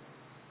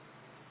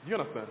 Do you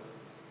understand?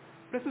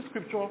 Placing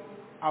Scripture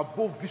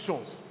above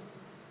visions.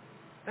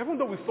 Even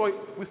though we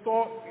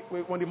saw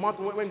on the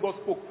mountain when God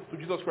spoke to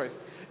Jesus Christ.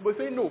 But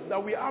saying no,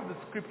 that we have the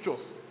Scriptures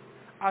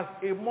as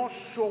a more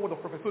sure word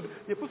of prophecy. So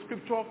they put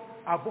Scripture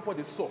above what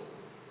they saw.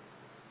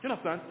 Do you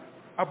understand?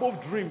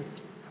 Above dreams,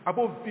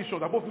 above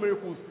visions, above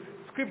miracles.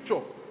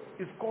 Scripture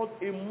is called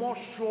a more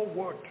sure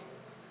word.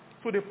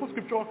 So they put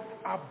Scripture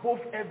above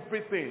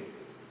everything.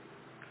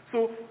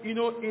 So, in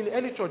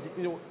early church,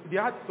 they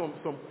had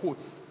some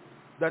quotes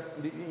that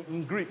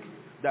in Greek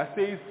that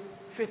says,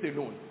 faith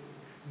alone,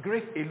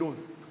 grace alone,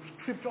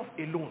 Scriptures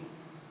alone.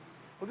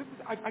 But these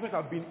arguments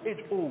have been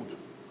age-old.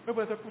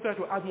 People try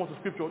to add more to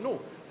Scripture.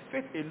 No,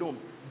 faith alone,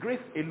 grace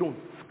alone,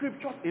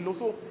 Scriptures alone.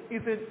 So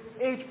it's an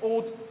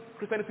age-old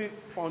Christianity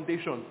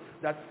foundation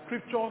that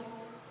Scripture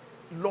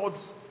lords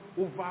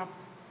over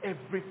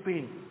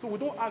everything. So we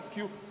don't ask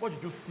you, what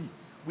did you see?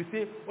 We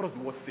say, what does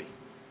the word say?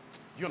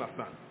 Do you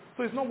understand?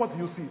 So it's not what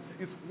you see,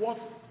 it's what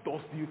does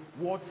the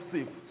word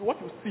say. So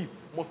what you see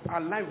must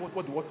align with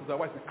what the word says,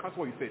 otherwise it can't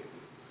what you said.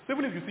 So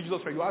even if you see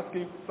Jesus Christ, you ask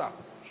him, sir,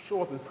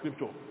 show us in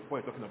Scripture what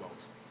you're talking about.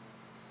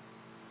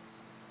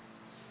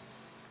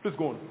 Please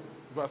go on.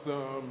 Verse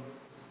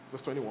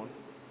 21.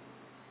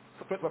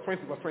 Verse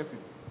 20.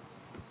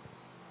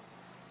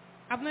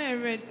 I've not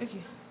read.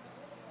 Okay.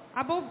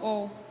 Above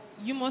all,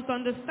 you must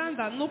understand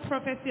that no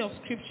prophecy of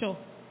Scripture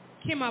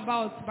came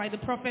about by the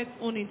prophet's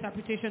own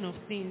interpretation of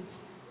things.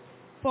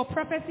 For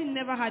prophecy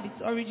never had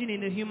its origin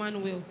in the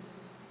human will,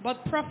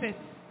 but prophets,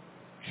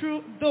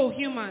 true though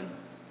human,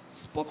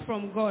 spoke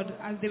from God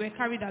as they were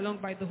carried along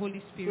by the Holy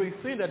So Spirit.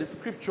 he's saying that the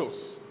Scriptures,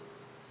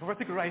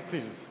 prophetic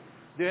writings,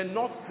 they're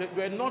not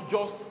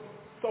just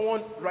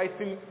someone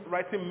writing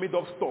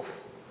made-up stuff.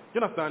 Do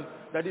you understand?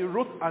 That they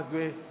wrote as they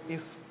were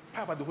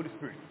inspired by the Holy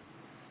Spirit.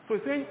 So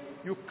he's saying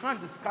you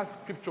can't discuss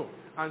Scripture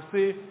and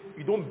say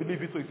you don't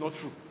believe it, so it's not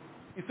true.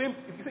 He's saying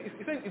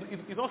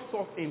it's not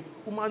sourced in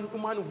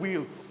human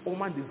will or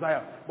human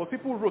desire, but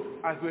people wrote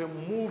as they were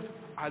moved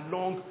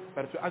along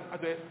by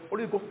as the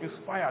Holy Ghost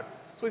inspired.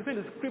 So he's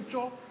saying the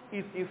Scripture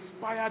is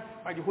inspired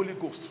by the Holy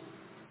Ghost.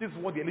 This is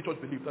what the early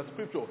church believes, that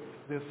Scripture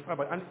is inspired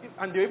by,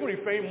 and they're even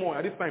referring more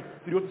at this time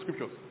to the Old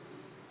Scriptures.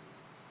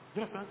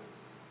 Do you understand?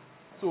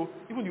 So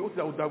even the Old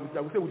that we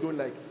say we don't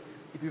like,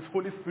 it is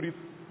Holy Spirit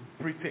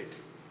breathed.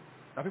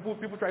 That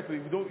people try to,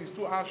 it's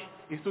too harsh,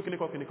 it's too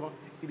clinical.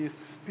 It is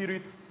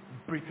Spirit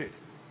breathed.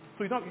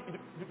 So you don't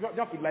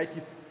have to like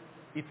it.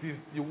 It is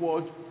the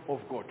word of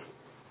God.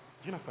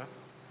 Do you understand?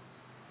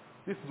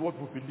 This is what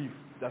we believe,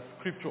 that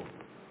Scripture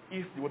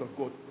is the Word of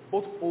God.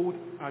 Both Old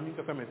and New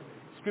Testament.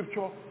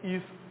 Scripture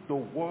is the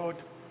Word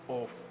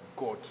of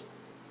God.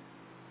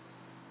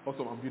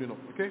 Also, I'm building up,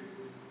 okay?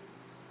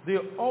 They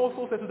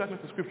also settled that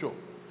into Scripture.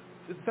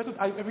 They settled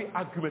every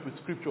argument with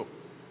Scripture.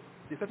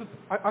 They settled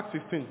Acts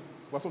 15,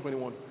 verse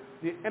 121.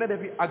 They ended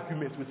every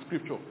argument with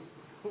Scripture.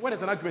 When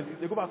there's an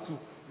argument, they go back to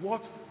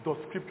what does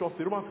Scripture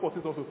say. Romans 4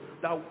 says also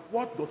that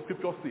what does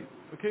Scripture say?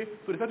 Okay?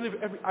 So they settled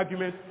every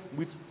argument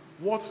with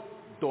what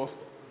does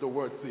the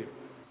Word say.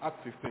 Acts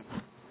 15.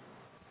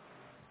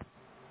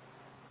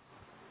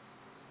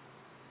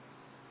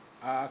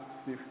 Acts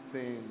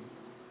 15.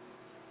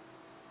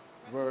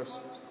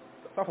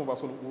 Start from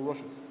verse 1. We'll rush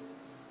it.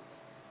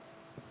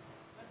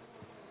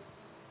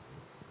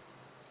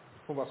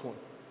 From verse 1.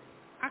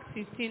 Acts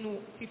 15.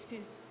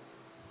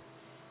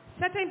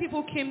 Certain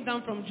people came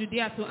down from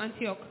Judea to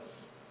Antioch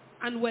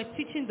and were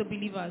teaching the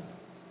believers.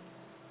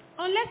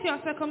 Unless you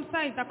are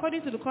circumcised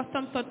according to the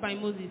custom taught by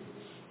Moses,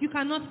 you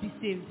cannot be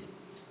saved.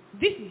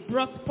 This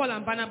brought Paul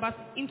and Barnabas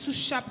into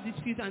sharp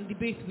dispute and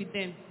debate with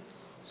them.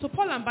 So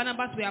Paul and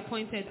Barnabas were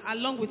appointed,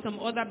 along with some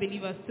other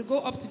believers, to go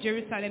up to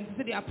Jerusalem to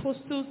see the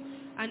apostles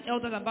and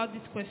elders about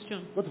this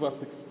question. Go to verse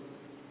 6.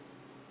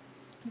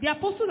 The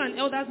apostles and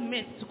elders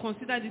met to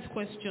consider this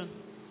question.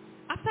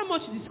 After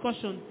much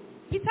discussion,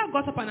 Peter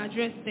got up and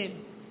addressed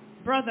them.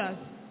 Brothers,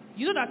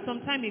 you know that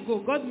some time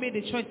ago God made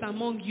a choice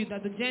among you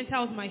that the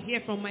Gentiles might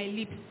hear from my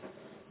lips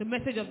the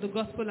message of the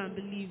gospel and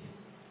believe.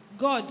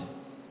 God,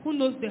 who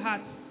knows the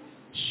heart,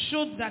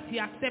 showed that he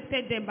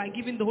accepted them by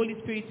giving the Holy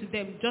Spirit to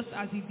them, just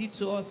as he did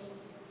to us.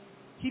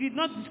 He did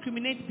not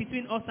discriminate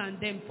between us and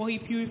them, for he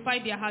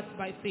purified their hearts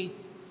by faith.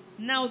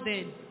 Now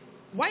then,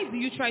 why do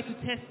you try to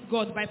test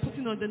God by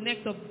putting on the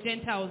necks of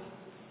Gentiles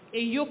a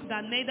yoke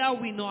that neither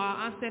we nor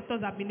our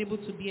ancestors have been able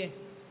to bear?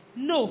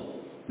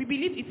 No, we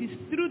believe it is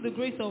through the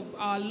grace of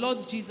our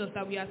Lord Jesus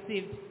that we are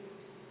saved,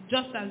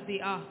 just as they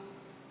are.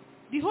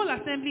 The whole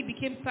assembly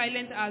became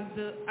silent as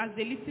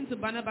they listened to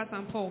Barnabas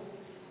and Paul,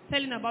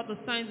 telling about the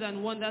signs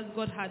and wonders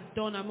God had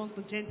done among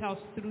the Gentiles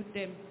through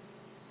them.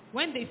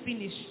 When they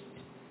finished,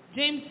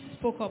 James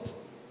spoke up.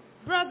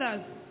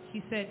 Brothers,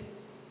 he said,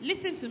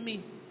 listen to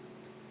me.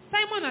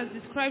 Simon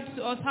has described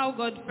to us how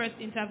God first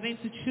intervened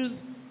to choose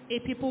a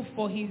people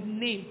for his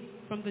name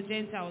from the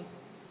Gentiles.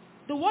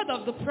 The word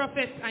of the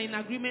prophets are in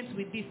agreement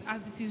with this,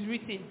 as it is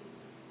written.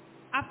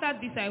 After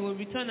this I will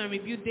return and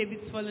rebuild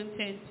David's fallen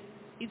tent.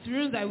 Its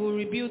ruins I will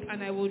rebuild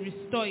and I will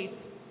restore it,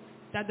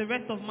 that the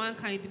rest of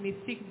mankind may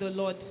seek the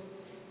Lord.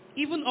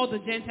 Even all the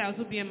Gentiles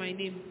who bear my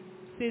name,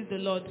 says the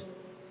Lord,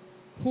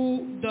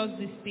 who does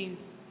these things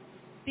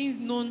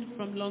known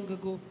from long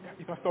ago.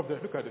 If I stop there,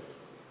 look at this.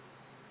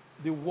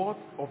 The word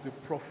of the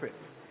prophet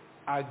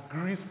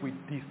agrees with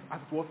this as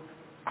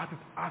it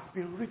has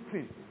been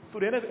written. So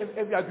they end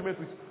every argument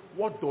with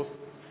what does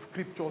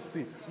Scripture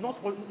say?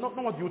 Not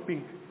what you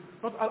think,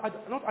 not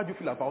how you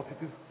feel about it.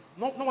 It's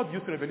not what you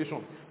see in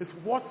Revelation. It's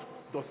what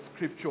does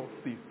Scripture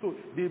say. So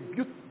they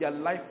built their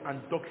life and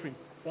doctrine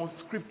on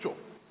Scripture.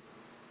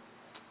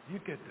 You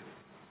get this.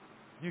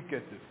 You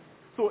get this.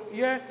 So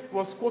here he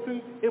was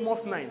quoting Amos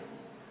 9.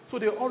 So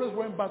they always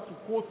went back to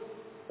quote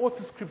OT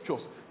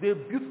scriptures. They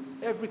built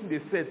everything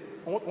they said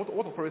on what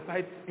was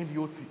prophesied in the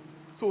OT.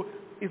 So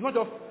it's not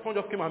just someone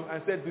just came and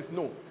said this.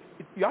 No,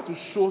 you have to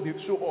show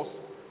us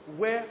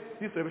where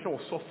this revelation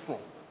was sourced from.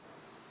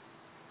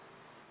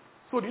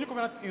 So the new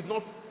covenant is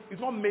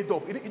not made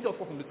up. It just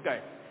falls from the sky.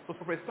 It was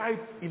prophesied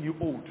in the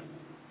old.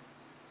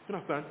 You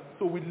understand?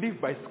 So we live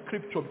by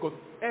Scripture because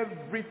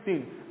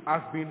everything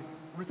has been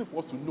written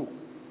for us to know.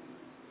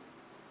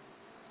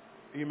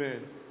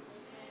 Amen.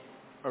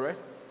 All right?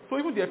 So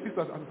even the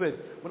epistles, as I said,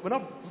 we're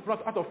not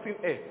brought out of thin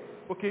air.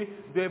 Okay?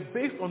 They're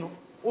based on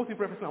OT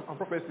prophecies and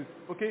prophecies.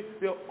 Okay?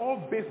 They're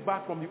all based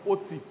back from the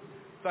OT.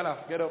 Silas,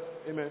 get up.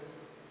 Amen.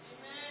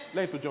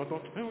 Let it to Johnson.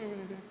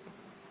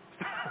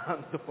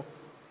 Stand up.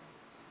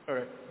 All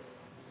right.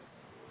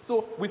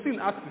 So we see in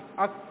Acts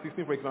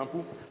 16, for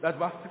example, that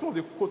verse 16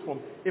 was a quote from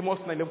Amos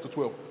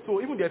 9:11-12.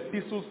 So even the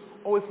epistles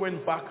always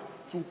went back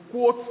to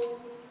quote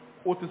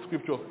OT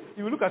scriptures. If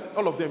you look at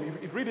all of them,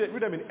 if you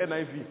read them in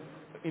NIV,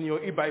 in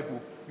your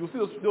e-Bible, you'll see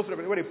those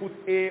where they put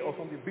A or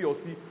something, B or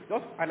C.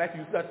 Just highlight,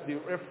 you see that they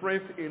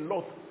reference a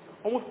lot.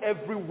 Almost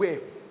everywhere,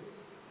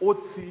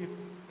 OT,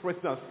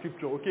 prophecy and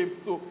scripture. Okay,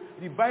 so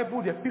the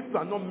Bible, the epistles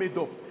are not made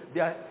up. They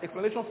are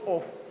explanations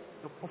of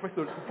the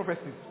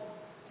prophecies.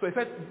 So in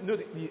fact, you know,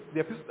 the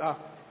epistles are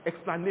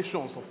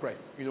explanations of Christ.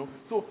 You know,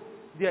 so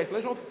they are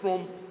explanations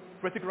from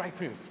prophetic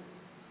writings.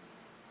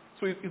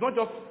 So it's not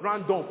just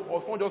random,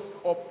 or someone just,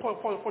 or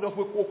Paul just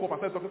woke up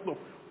and started talking. No,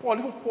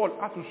 Paul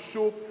had to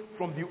show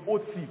from the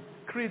OT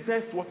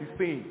credence to what he's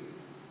saying.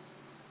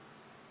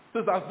 So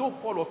it's as though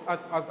Paul was, as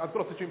God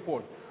was teaching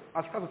Paul,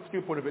 as Christ was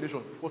teaching Paul in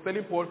Revelation, was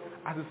telling Paul,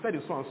 as he said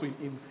in so and so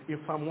in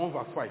Psalm 1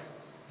 verse 5.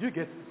 Do you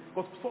get?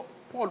 Because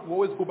Paul will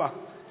always go back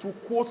to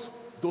quote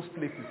those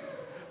places.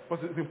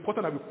 Because it's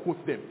important that we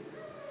quote them.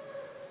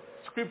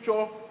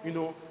 Scripture, you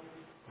know,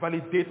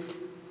 validates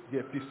the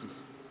epistles.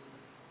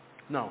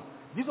 Now,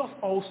 Jesus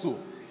also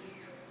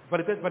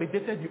validated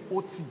the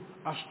OT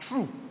as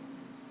true.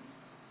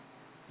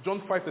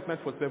 John 5, 39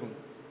 to 47.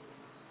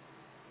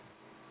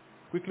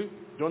 Quickly,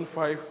 John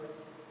 5,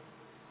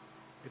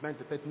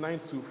 39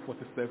 to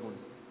 47.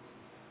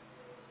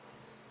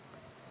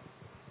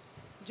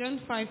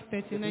 John 5,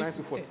 39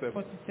 to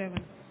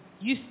 47.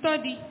 You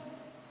study.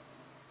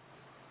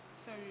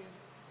 Sorry.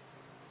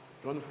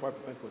 John 5,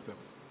 39 to 47.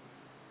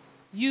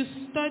 You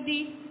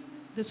study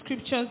the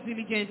scriptures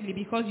diligently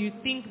because you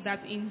think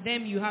that in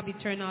them you have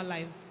eternal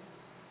life.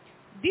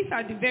 These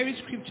are the very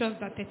scriptures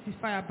that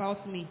testify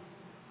about me.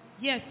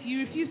 Yes, you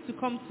refuse to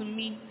come to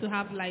me to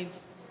have life.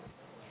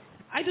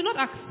 I do not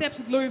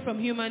accept glory from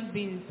human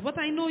beings, but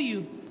I know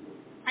you.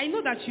 I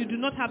know that you do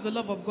not have the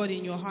love of God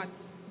in your heart.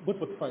 Both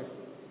 45.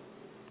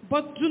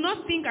 But do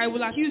not think I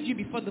will accuse you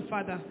before the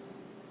Father.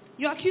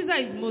 Your accuser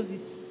is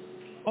Moses,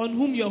 on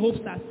whom your hopes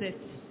are set.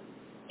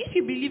 If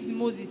you believed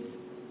Moses,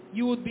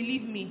 you would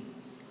believe me,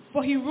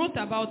 for he wrote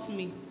about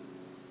me.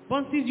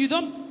 But since you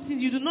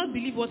do not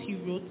believe what he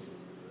wrote,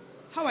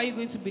 how are you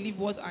going to believe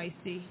what I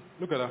say?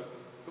 Look at that.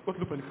 Look at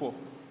Luke 24.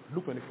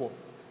 Luke 24.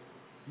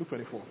 Luke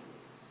 24.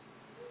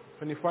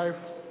 25,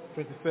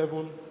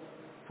 27,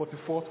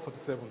 44 to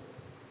 47.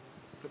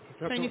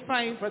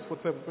 25. 25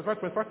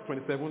 to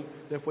 27,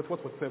 then 44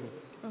 to 47.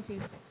 Okay.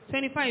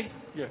 25.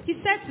 Yeah. He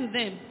said to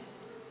them,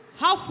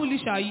 How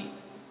foolish are you?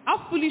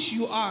 How foolish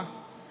you are,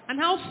 and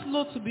how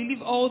slow to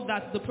believe all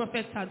that the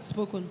prophets had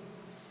spoken.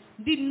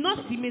 Did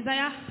not the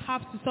Messiah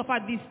have to suffer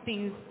these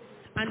things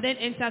and then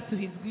enter to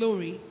his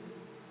glory?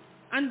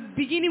 And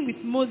beginning with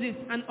Moses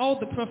and all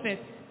the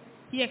prophets,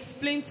 he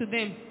explained to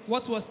them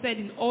what was said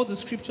in all the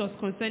scriptures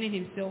concerning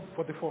himself.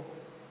 44.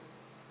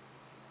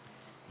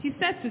 He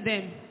said to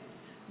them,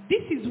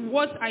 This is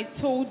what I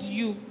told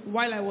you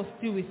while I was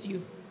still with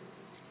you.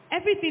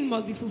 Everything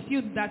must be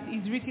fulfilled that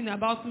is written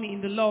about me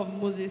in the law of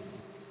Moses,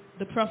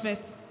 the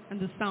prophets,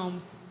 and the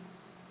Psalms.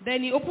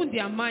 Then he opened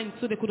their minds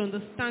so they could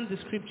understand the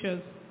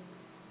scriptures.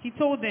 He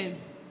told them,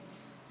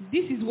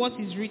 This is what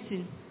is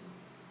written.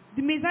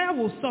 The Messiah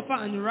will suffer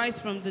and rise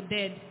from the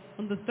dead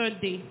on the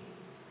third day,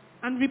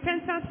 and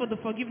repentance for the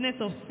forgiveness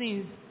of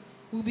sins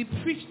will be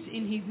preached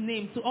in his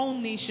name to all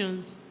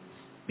nations,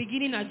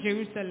 beginning at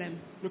Jerusalem.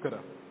 Look at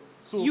that.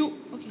 So,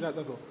 okay. That's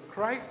all.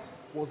 Christ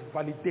was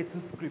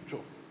validating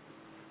scripture.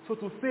 So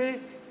to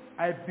say,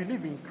 I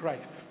believe in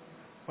Christ,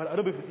 but I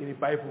don't believe in the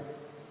Bible,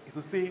 is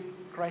to say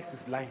Christ is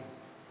lying.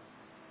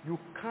 You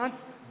can't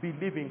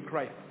believe in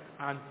Christ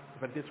and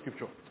validate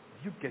scripture.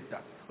 You get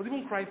that. But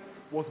even Christ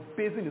was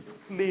basing his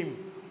claim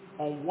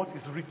on what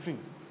is written.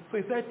 So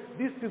he said,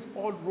 these things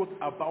all wrote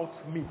about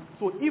me.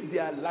 So if they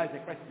are lies,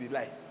 then Christ is a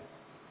lie.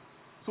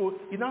 So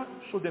he now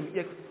showed them, he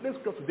explained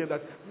scripture to them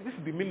that this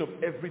is the meaning of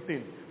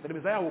everything. That the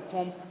Messiah will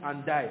come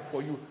and die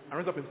for you and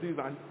rise up in sins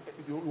and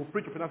he will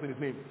preach repentance in his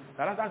name.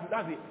 That's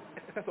the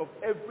essence of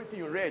everything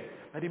you read.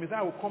 That the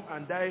Messiah will come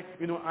and die,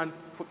 and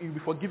he will be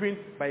forgiven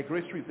by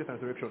grace through his death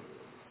and resurrection.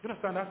 You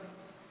understand that?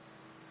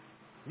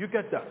 You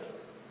get that?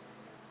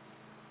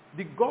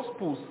 The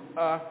Gospels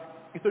are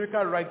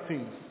historical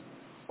writings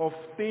of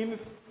things,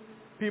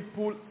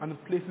 people,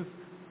 and places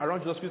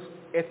around Jesus'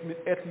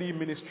 earthly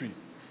ministry.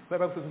 The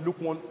Bible says in Luke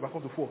 1, verse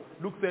 1 to 4.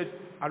 Luke said,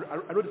 I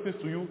wrote these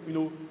things to you,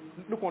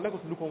 Luke 1, let us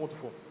Luke 1, 1 to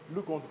 4.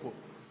 Luke 1 to 4.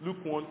 Luke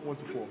 1, 1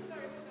 to 4.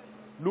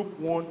 Luke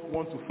 1,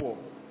 1 to 4.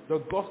 The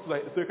Gospels are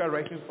historical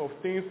writings of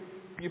things,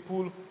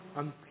 people,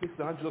 and places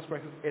around Jesus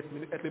Christ's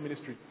earthly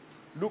ministry.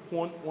 Luke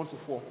 1, 1 to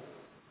 4.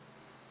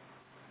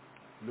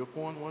 Luke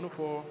 1, 1 to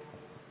 4.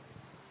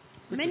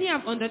 Many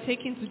have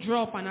undertaken to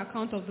draw up an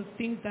account of the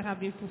things that have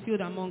been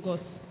fulfilled among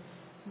us,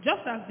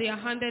 just as they are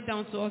handed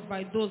down to us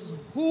by those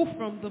who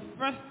from the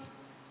first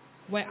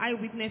were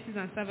eyewitnesses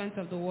and servants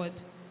of the word.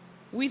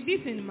 With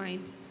this in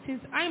mind,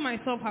 since I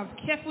myself have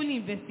carefully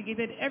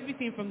investigated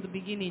everything from the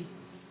beginning,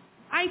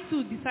 I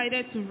too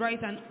decided to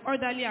write an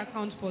orderly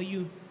account for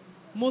you,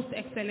 most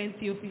excellent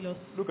Theophilus.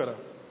 Look at that.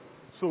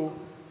 So,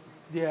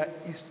 they are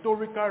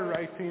historical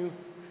writings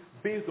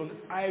based on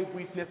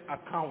eyewitness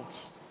accounts.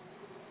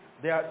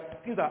 There are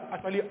things that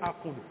actually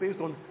happened based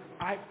on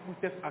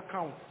eyewitness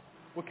accounts.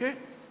 Okay?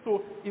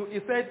 So, he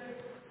said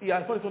he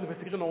has done his own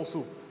investigation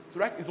also. To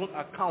write his own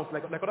accounts,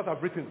 like others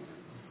have written,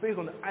 based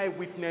on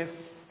eyewitness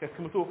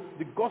testimony. So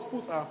the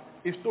Gospels are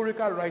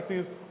historical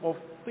writings of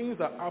things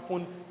that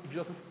happened in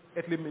Jesus'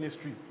 earthly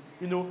ministry.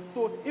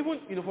 So even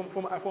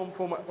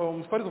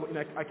from studies in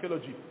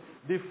archaeology,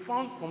 they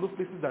found from those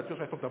places that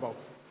Joshua talked about.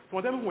 Some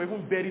of them were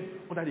even buried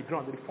under the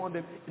ground. They found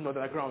them in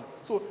underground.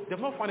 So they've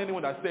not found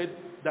anyone that said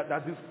that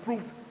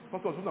disproved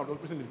something that was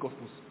written in the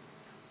Gospels.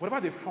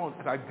 Whatever they found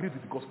has agreed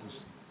with the Gospels,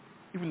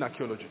 even in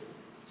archaeology.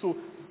 So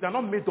they're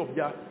not made up.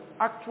 They are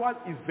actual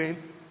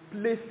events,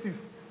 places,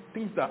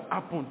 things that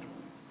happened.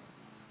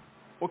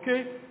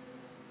 Okay?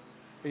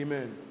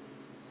 Amen.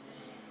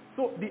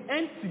 So the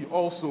NT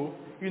also,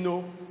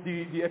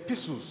 the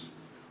epistles,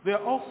 they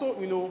are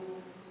also,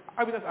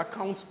 eyewitness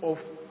accounts of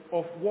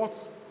what,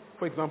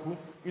 for example,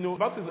 the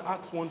Bible says in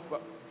Acts 1,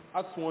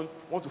 Acts 1,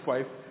 1 to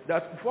 5,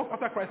 that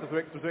after Christ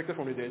was resurrected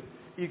from the dead,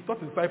 he taught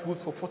his disciples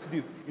for 40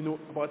 days,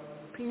 about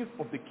things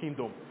of the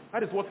kingdom.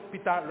 That is what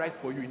Peter writes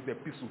for you in the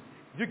epistle.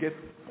 You get,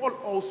 Paul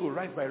also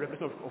writes by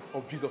revelation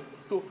of Jesus.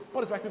 So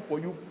Paul is writing for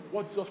you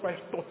what Jesus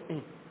Christ taught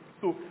him.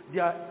 So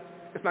there are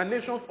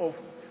explanations of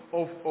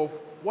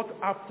what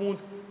happened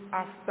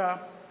after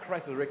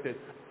Christ resurrected.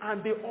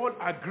 And they all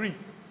agree.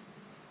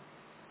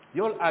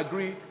 They all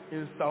agree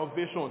in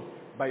salvation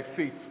by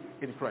faith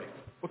in Christ.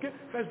 Okay?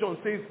 First John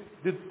says,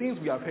 the things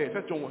we have heard.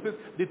 First John 1 says,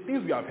 the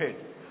things we have heard.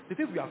 The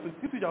things we have seen.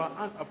 This is our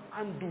hand have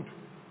handled.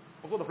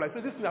 Of God of life. So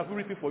this thing has been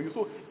written for you.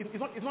 So it's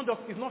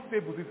not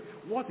fables. It's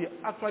what they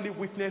actually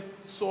witnessed,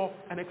 saw,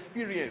 and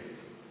experienced.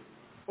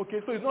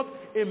 Okay? So it's not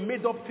a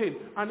made-up tale.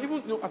 And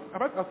even, as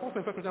Paul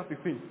says in 1 Corinthians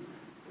 16,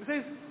 it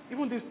says,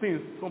 even these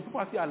things, some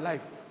people are still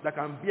alive that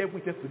can bear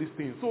witness to these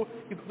things. So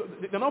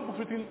they're not books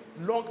written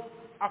long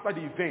after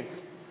the event.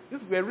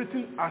 These were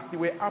written as they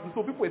were happening.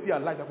 So people were still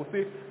alive that could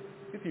say,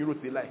 this thing he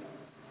wrote a lie.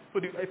 So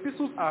the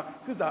epistles are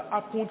things that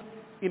happened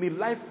in the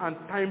life and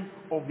time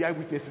of the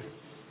eyewitnesses.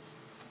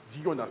 Do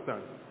you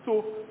understand?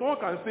 So someone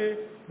can say,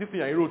 this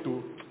thing I wrote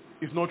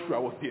is not true, I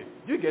was there.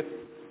 Do you get?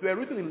 They were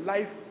written in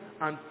life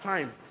and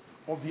time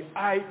of the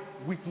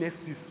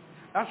eyewitnesses.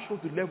 That shows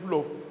the level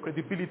of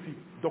credibility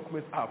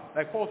documents have.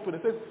 Like Paul told,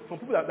 it says some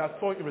people that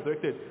saw him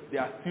resurrected, they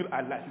are still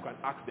alive. You can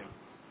ask them.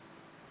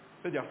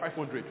 Say there are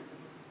 500.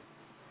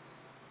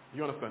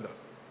 You understand that?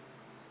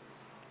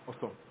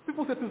 Awesome.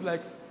 People say things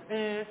like,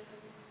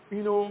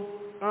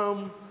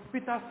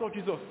 Peter saw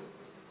Jesus.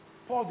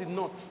 Paul did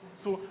not.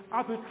 So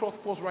how do we trust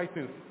Paul's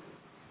writings?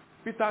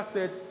 Peter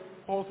said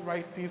Paul's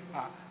writings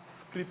are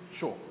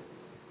scripture.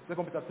 2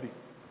 Peter 3.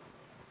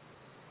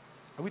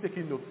 Are we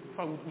taking notes?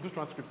 We'll do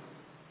transcript.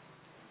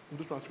 We'll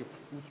do transcript.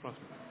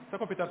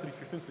 2 Peter 3,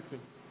 15, 16.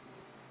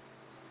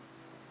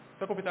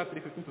 2 Peter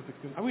 3, 15 to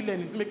 16. Are we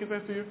learning? Is it making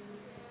sense to you?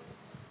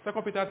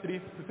 2 Peter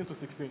 3, 15 to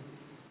 16.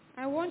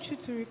 I want you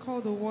to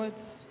recall the words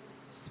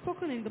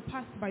spoken in the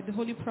past by the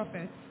holy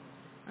prophets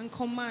and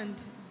command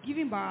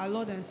given by our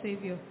Lord and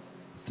Savior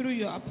through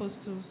your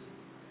apostles.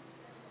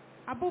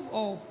 Above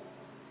all,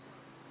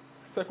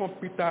 2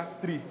 Peter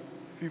 3,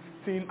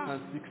 15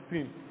 and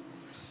 16.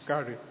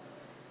 Carry.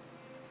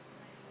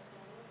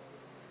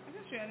 I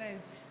just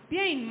realized,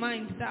 bear in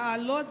mind that our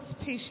Lord's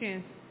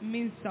patience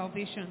means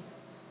salvation.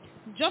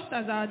 Just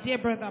as our dear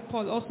brother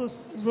Paul also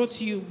wrote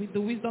to you with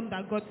the wisdom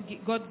that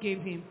God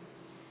gave him.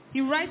 He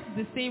writes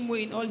the same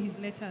way in all his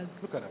letters,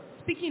 Look at that.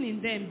 speaking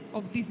in them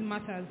of these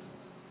matters.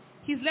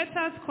 His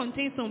letters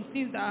contain some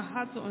things that are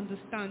hard to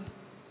understand,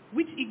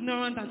 which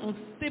ignorant and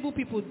unstable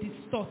people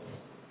distort.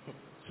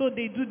 So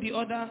they do the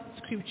other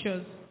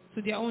scriptures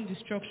to their own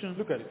destruction.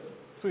 Look at it.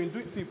 So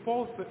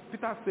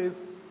Peter says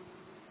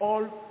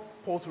all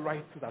Paul's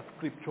writings are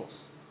scriptures.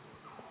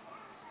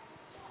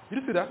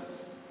 Did you see that?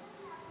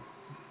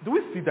 Do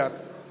we see that?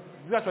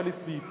 Do we actually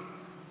see it?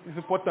 It's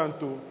important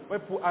to, when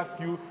people ask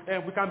you,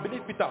 we can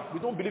believe Peter, we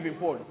don't believe in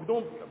Paul.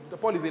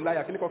 Paul is a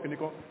liar,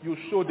 you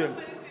show them.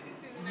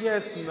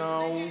 Yes,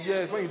 now,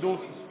 yes, when you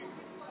don't,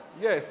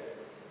 yes.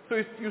 So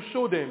you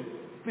show them,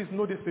 please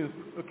know these things,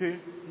 okay?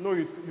 Know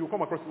it, you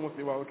come across it once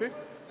in a while, okay?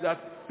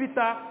 That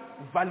Peter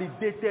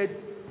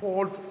validated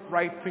Paul's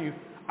writings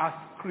as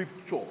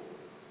scripture.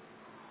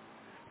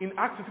 In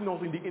Acts 16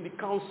 also, in the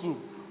council,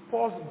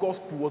 Paul's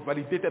gospel was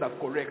validated as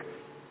correct.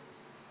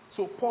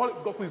 So Paul's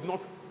gospel is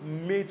not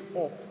made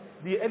up.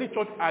 The early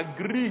church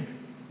agreed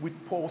with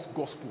Paul's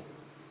gospel.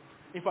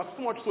 In fact,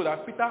 so much so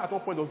that Peter at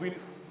one point was doing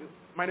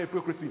minor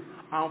hypocrisy,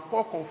 and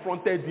Paul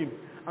confronted him.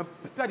 And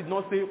Peter did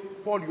not say,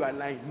 Paul, you are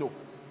lying. No.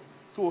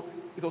 So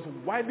it was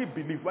widely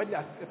believed, widely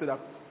accepted that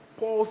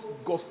Paul's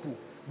gospel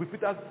with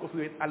Peter's gospel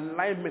were in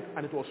alignment,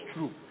 and it was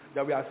true.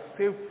 That we are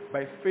saved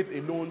by faith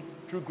alone,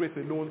 through grace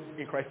alone,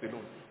 in Christ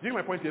alone. Do you get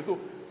my point here? So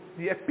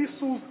the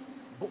epistles,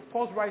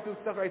 Paul's writings,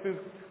 Peter's writings,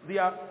 they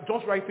are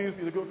just writings,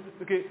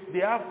 okay, they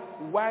have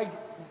wide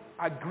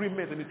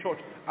agreement in the church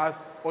as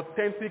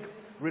authentic,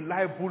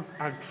 reliable,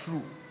 and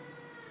true.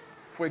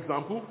 For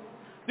example,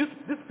 these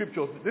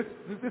scriptures, these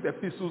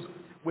epistles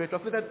were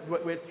translated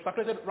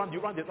around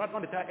the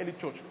entire early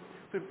church.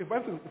 So if I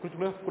in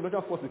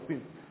Colossians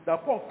 4:16,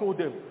 that Paul told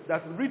them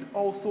that read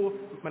also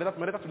my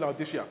letter to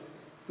Laodicea,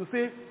 to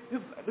say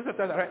this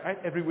letter right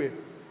everywhere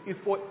is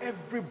for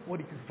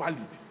everybody, it is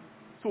valid.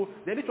 So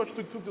the early church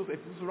took those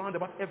epistles around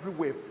about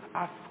everywhere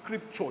as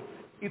scripture.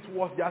 It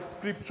was their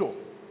scripture.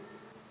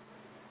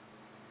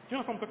 Do you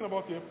know what I'm talking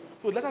about here?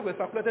 So letters were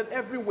circulated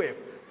everywhere.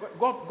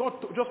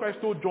 Jesus Christ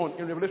told John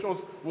in Revelation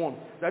 1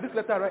 that this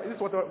letter,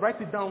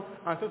 write it down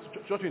and send to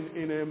church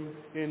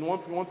in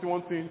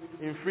one thing,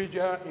 in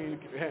Phrygia,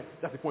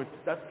 that's the point.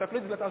 That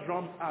circulated letters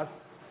around as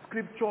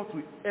scripture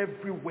to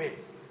everywhere.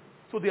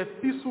 So the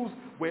epistles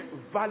were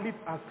valid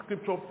as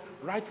scripture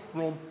right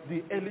from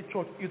the early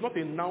church. It's not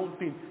a noun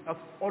thing. That's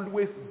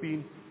always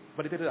been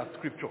validated as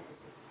scripture.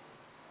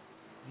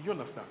 Do you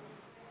understand?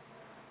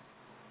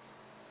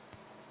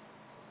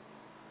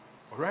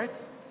 All right?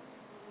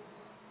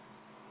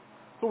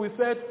 So we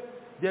said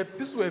the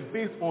epistles were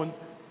based on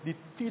the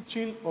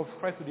teaching of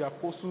Christ to the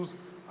apostles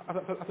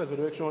after the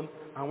resurrection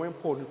and when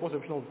Paul reports the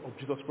resurrection of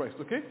Jesus Christ,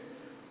 okay?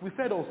 We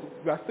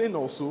are saying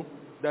also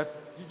that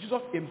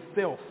Jesus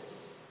himself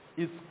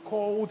is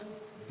called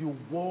the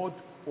Word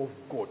of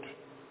God.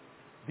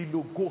 The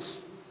Logos,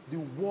 the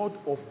Word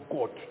of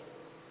God.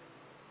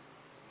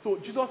 So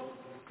Jesus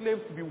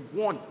claims to be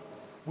one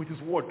with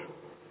his Word.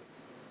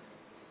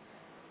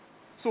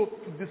 So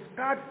to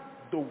discard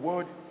the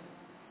Word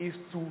is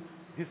to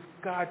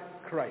discard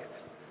Christ.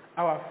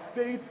 Our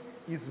faith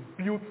is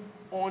built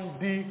on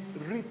the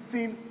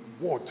written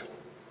Word.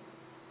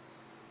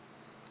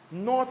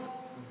 Not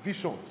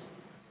visions,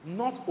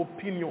 not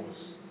opinions,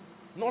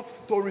 not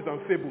stories and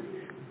fables.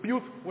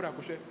 Built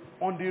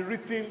on the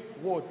written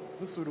Word.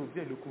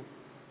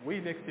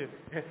 Wait next year.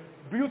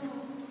 Built,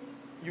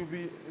 you'll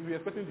be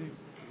expecting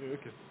the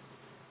okay.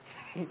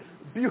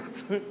 Built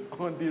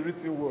on the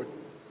written Word.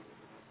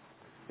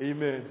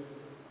 Amen.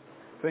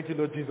 Thank you,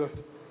 Lord Jesus.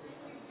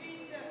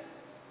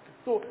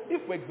 So,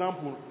 if, for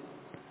example,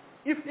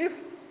 if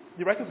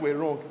the writings were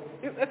wrong,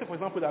 let's say, for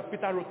example, that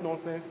Peter wrote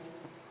nonsense,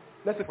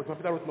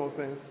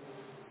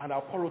 and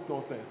our Paul wrote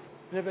nonsense,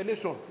 in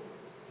Revelation,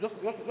 just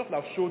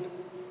like showed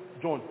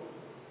John,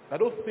 that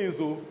those things,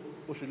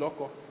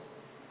 Oshiloko.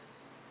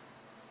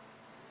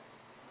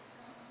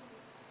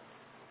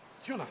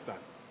 Do you understand?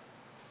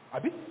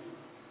 Abi?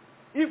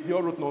 If they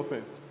all wrote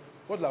nonsense,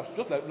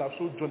 just like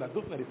showed John that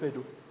those things that they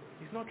said,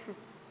 it's not true.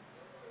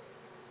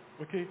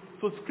 Okay?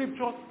 So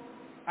scriptures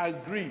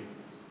agree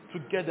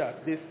together.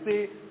 They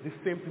say the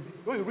same thing.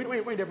 When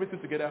you read everything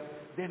together,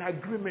 then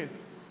agreement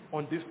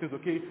on these things,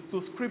 okay?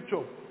 So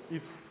scripture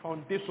is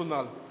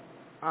foundational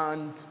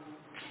and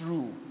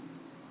true.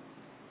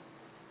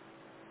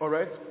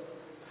 Alright?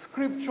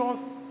 Scriptures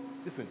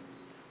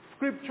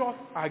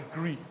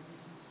agree.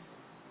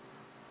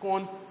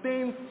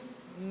 Contains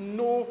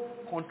no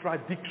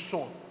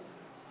contradiction.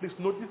 Please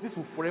notice this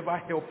will forever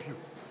help you.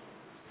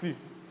 See,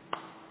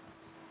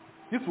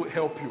 this will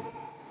help you.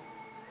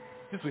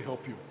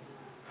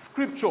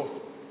 Scriptures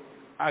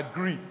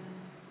agree.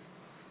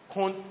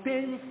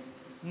 Contains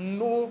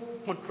no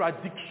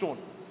contradiction.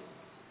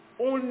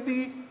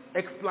 Only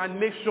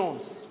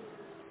explanations.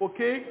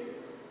 Okay?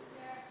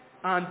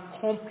 And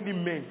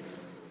compliments.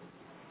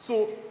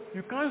 So,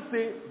 you can't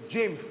say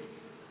James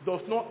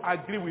does not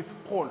agree with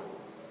Paul.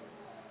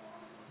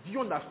 Do you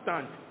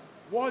understand?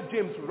 What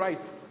James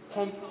writes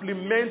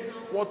complements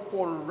what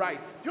Paul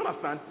writes. Do you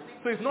understand?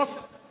 So it's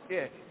not,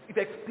 it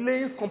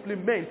explains,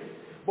 complements,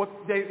 but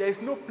there is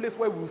no place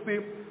where we will say,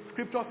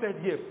 scripture said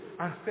here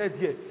and said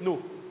here.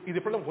 No, it's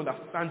a problem of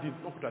understanding,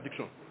 not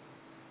contradiction.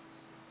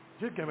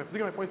 Do you get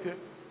my point here?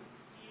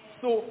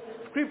 So,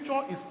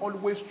 scripture is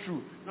always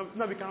true.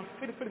 Now we can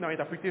fail in our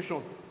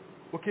interpretation,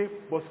 okay?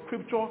 But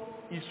scripture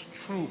is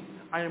true.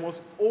 I must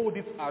hold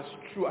it as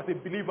true as a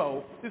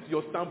believer. This is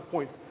your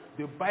standpoint.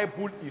 The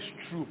Bible is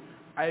true.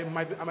 I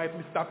might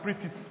misinterpret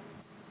it,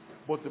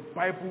 but the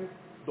Bible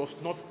does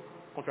not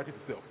contradict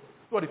itself.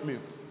 That's what it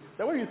means.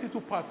 That when you see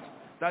two parts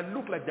that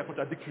look like they're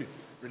contradictory,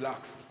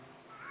 relax.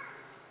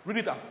 Read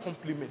it as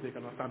compliment so you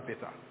can understand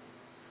better.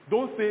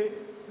 Don't say,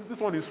 this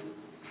one is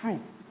true,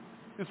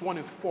 this one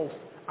is false,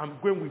 I'm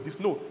going with this.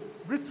 No.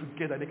 Read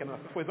together, they can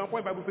understand. For example,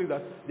 when the Bible says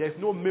that there is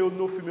no male,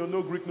 no female,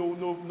 no Greek, no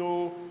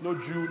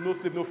Jew, no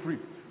slave, no free.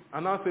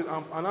 And now say,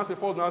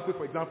 Paul now says,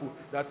 for example,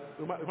 that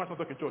Roman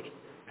Catholic Church,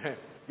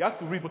 you have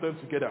to read both of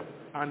them together.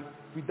 And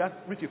with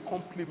that, reach a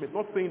compliment.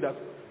 Not saying that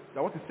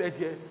what he said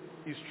here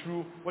is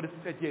true, what he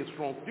said here is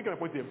wrong. You get my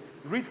point here?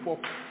 Read for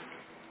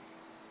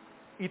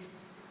it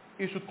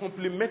should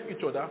complement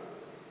each other,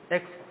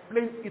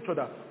 explain each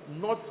other,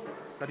 not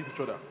that is each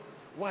other.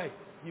 Why?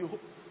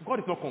 God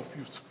is not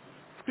confused.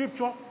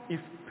 Scripture is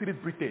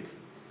spirit-breathed.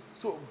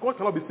 So God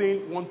cannot be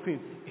saying one thing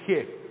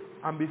here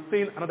and be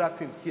saying another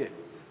thing here.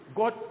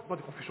 God is not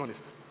a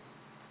confusionist.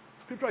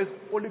 Scripture is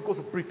Holy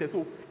Ghost breathed,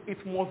 so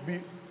it must be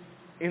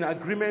in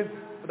agreement,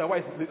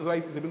 otherwise it's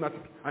a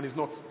lunatic, and it's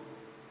not.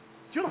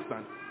 Do you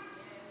understand?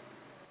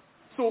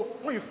 So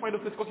when you find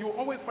those things, because you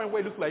always find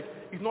where it looks like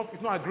it's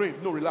not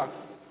agreeing. No, relax.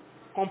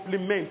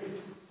 Complement,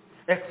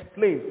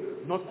 explain,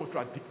 not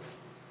contradict.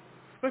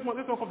 This one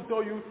comes to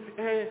tell you,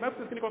 Bible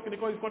says it's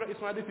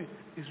contradictory.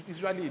 It's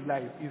usually a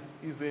lie.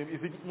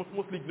 It's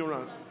mostly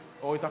ignorance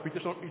or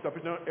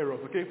interpretation errors.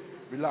 Okay,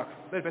 relax.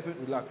 Let the person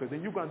relax.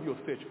 Then you go and do your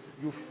search.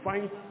 You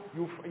find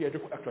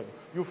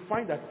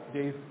that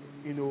there is,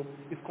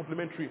 it's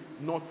complementary,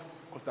 not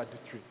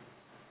contradictory.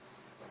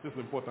 This is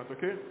important.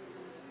 Okay.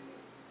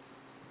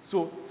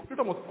 So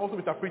scripture must also be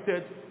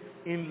interpreted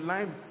in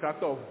line with the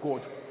character of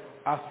God,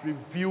 as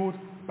revealed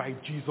by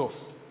Jesus.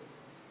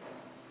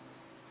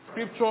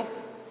 Scripture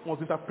must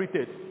be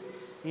interpreted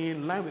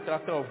in line with the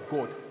character of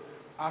God,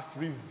 as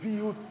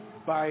revealed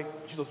by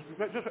Jesus.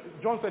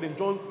 John said in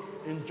John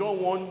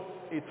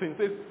 1:18,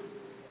 says,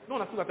 no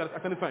one has seen God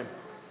at any time.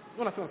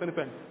 No one has seen God at any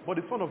time. But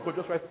the Son of God,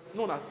 Jesus Christ,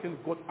 no one has seen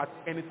God at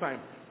any time.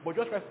 But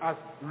Jesus Christ has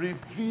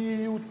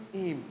revealed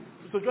him.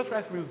 So Jesus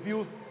Christ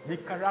reveals the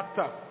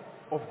character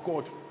of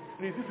God.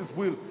 This is his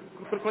will.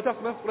 Colossians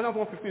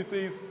 1:15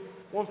 says,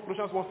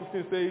 Colossians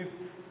 1:16 says,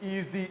 he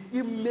is the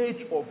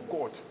image of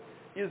God.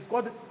 Is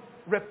God's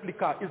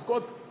replica. Is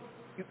God,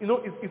 you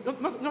know, it's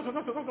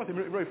not a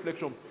mere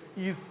reflection.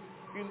 Is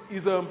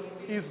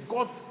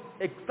God's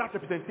exact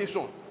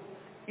representation.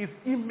 His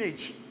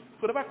image.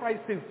 So whatever Christ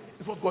says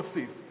is what God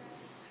says.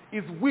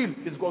 His will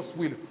is God's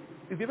will.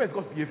 His behavior is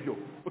God's behavior.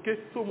 Okay?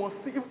 So we must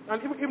see,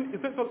 and even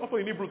it says also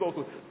in Hebrews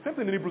also, same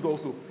thing in Hebrews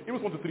also,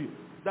 Hebrews 1-3,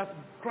 that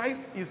Christ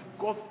is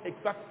God's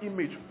exact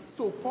image.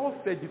 So Paul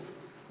said it,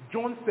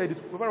 John said it,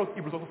 whoever else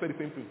Hebrews also said the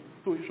same thing.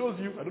 So it shows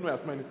you, I don't know how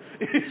to explain it,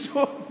 it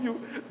shows you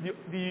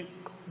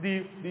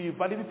the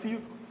validity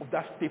of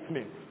that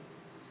statement.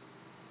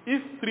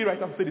 If three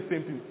writers say the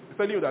same thing, it's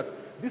telling you that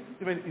this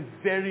event is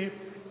very,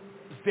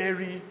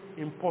 very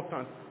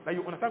important. That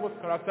you understand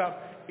God's character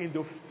in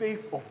the face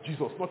of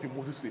Jesus, not in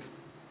Moses' face.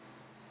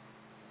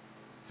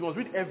 You must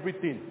read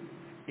everything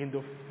in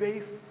the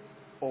face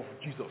of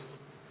Jesus.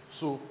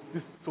 So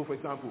for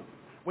example,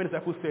 when the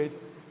disciples said,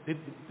 they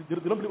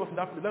don't believe us in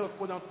that, let us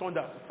call down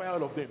thunder to fire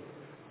all of them.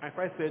 And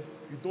Christ said,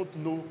 you don't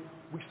know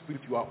which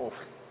spirit you are of.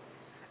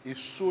 It's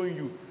showing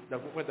you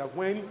that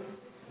when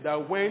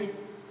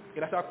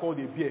Elisha called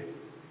a bear,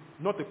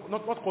 not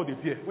called a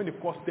bear, when he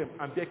cursed them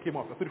and bear came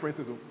out. That's two different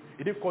things.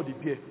 He didn't call the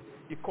bear.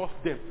 He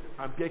cursed them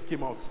and bear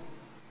came out.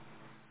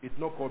 It's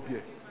not called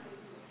bear.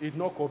 It's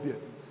not called bear.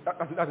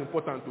 That's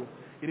important too.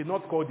 He did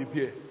not call the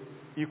bear.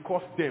 He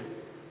cursed them.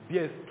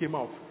 Bears came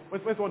out.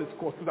 When someone is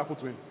cursed, what happened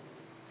to him?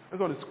 When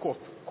someone is cursed,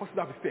 curses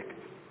have effect.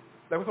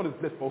 Like when someone is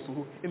blessed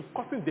also. In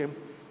cursing them,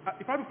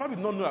 if I did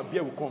not know that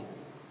bear will come,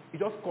 he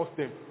just cursed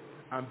them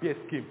and bears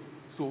came.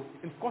 So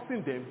in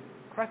cursing them,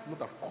 Christ would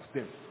not have cursed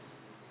them.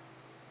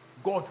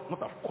 God would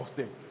not have cursed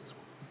them. So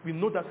we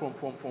know that from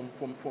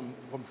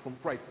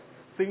Christ,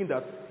 saying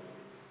that,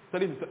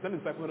 telling the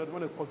disciples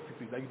when they cause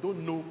sickness, that you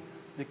don't know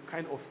the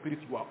kind of spirit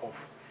you are of.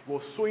 It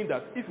was showing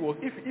that if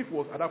it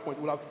was at that point,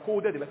 we would have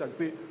folded the letter and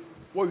say,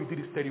 what you did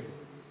is terrible.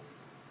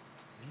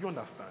 Do you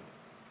understand?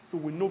 So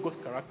we know God's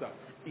character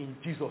in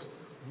Jesus,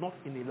 not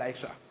in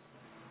Elisha,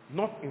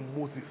 not in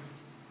Moses.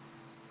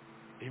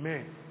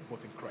 Amen.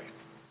 But in Christ.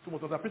 So we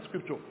must interpret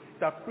scripture,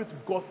 interpret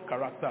God's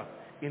character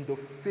in the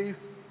face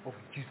of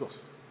Jesus.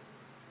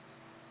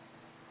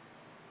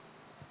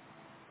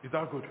 Is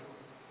that good?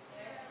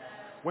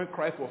 When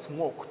Christ was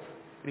mocked,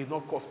 he did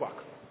not curse back.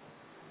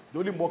 The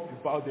only mocked is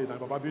Baldez and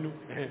Bababinu.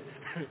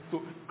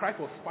 So Christ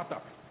was spat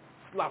at,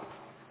 slapped,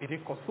 he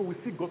didn't curse. So we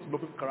see God's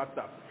loving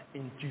character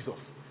in Jesus.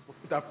 We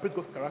interpret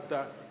God's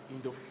character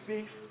in the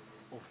face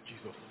of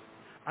Jesus.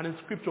 And in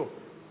scripture,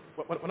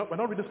 we're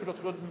not reading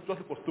scripture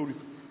just for stories.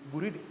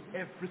 We read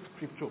every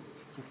scripture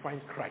to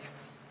find Christ.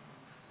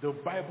 The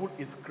Bible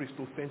is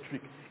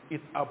Christocentric.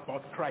 It's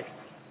about Christ.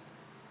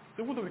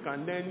 So even though we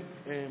can learn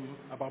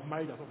about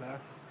marriage and stuff like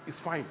that, it's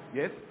fine,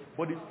 yes?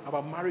 But it's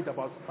about marriage,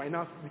 about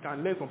finance, we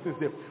can learn some things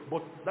there.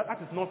 But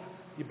that is not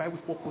the Bible's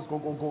purpose,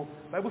 go.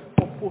 The Bible's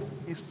purpose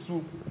is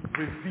to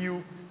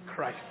reveal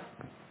Christ.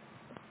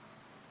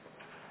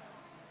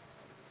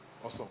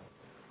 Awesome.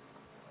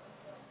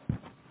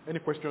 Any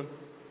question?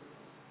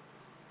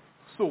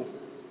 So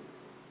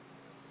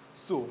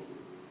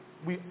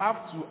we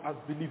have to, as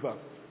believers,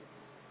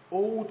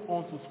 hold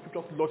on to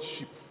Scripture's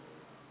lordship.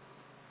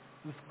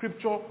 The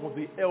Scripture must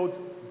be held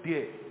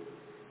there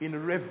in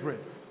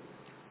reverence,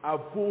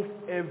 above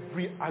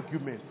every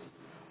argument,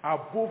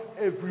 above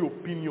every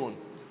opinion.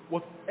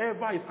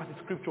 Whatever is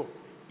anti-Scripture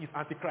is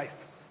anti-Christ.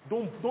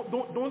 Don't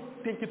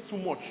think it too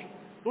much.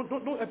 Don't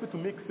help it to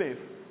make sense.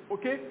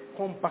 Okay?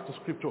 Come back to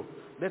Scripture.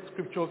 Let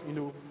Scriptures,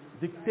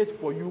 dictate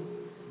for you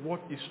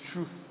what is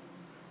truth.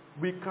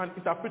 We can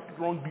interpret it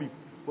wrongly,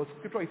 but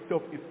Scripture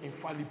itself is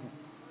infallible.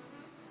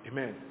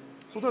 Amen.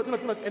 So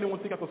don't let anyone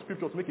take out of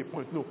Scripture to make a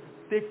point. No.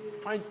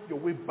 Find your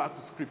way back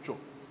to Scripture.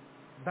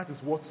 That is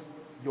what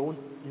your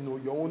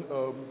own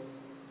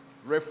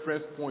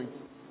reference point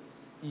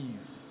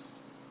is.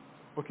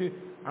 Okay?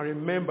 And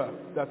remember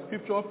that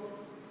Scripture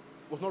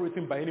was not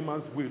written by any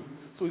man's will.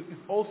 So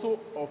it's also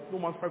of no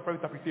man's private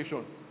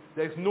interpretation.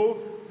 There is no,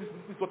 this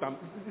is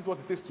what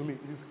it says to me.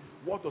 It is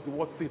what does the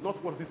word say,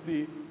 not what does it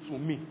say to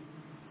me.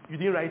 You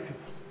didn't write it.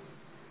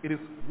 It is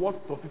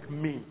what does it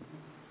mean.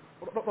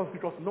 Not what does the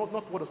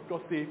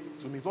Scripture say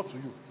to me, it's not to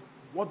you.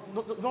 What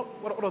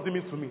does it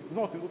mean to me? It's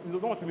not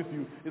what it means to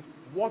you. It's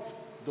what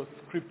the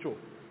Scripture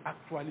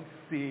actually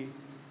say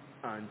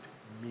and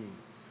mean.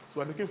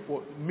 So I'm looking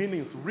for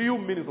meanings, real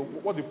meanings of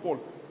what the Paul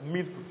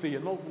means to say,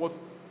 and not what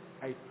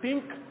I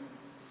think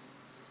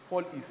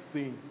Paul is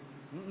saying.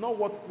 Not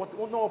what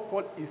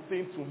Paul is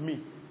saying to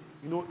me.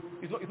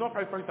 It's not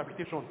private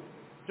interpretation. Do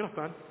you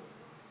understand?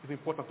 It's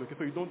important, okay?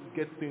 So you don't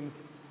get things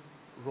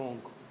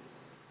wrong.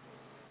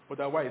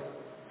 Otherwise,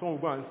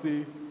 someone will go and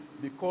say,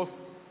 because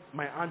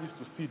my hand is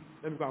to steal,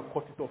 let me go and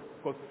cut it off.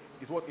 Because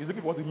he's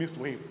looking for what it means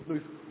to him. No,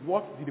 it's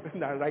what did the person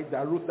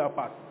that wrote that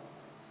part,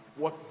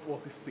 what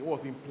was he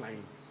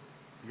implying?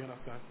 Do you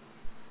understand?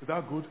 Is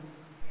that good?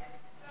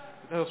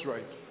 That's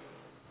right.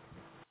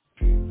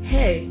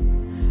 Hey,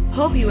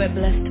 hope you were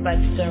blessed by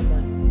the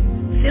sermon.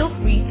 Feel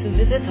free to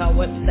visit our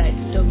website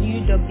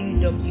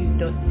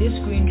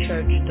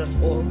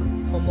www.thisgreenchurch.org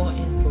for more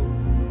info.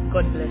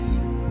 God bless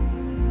you.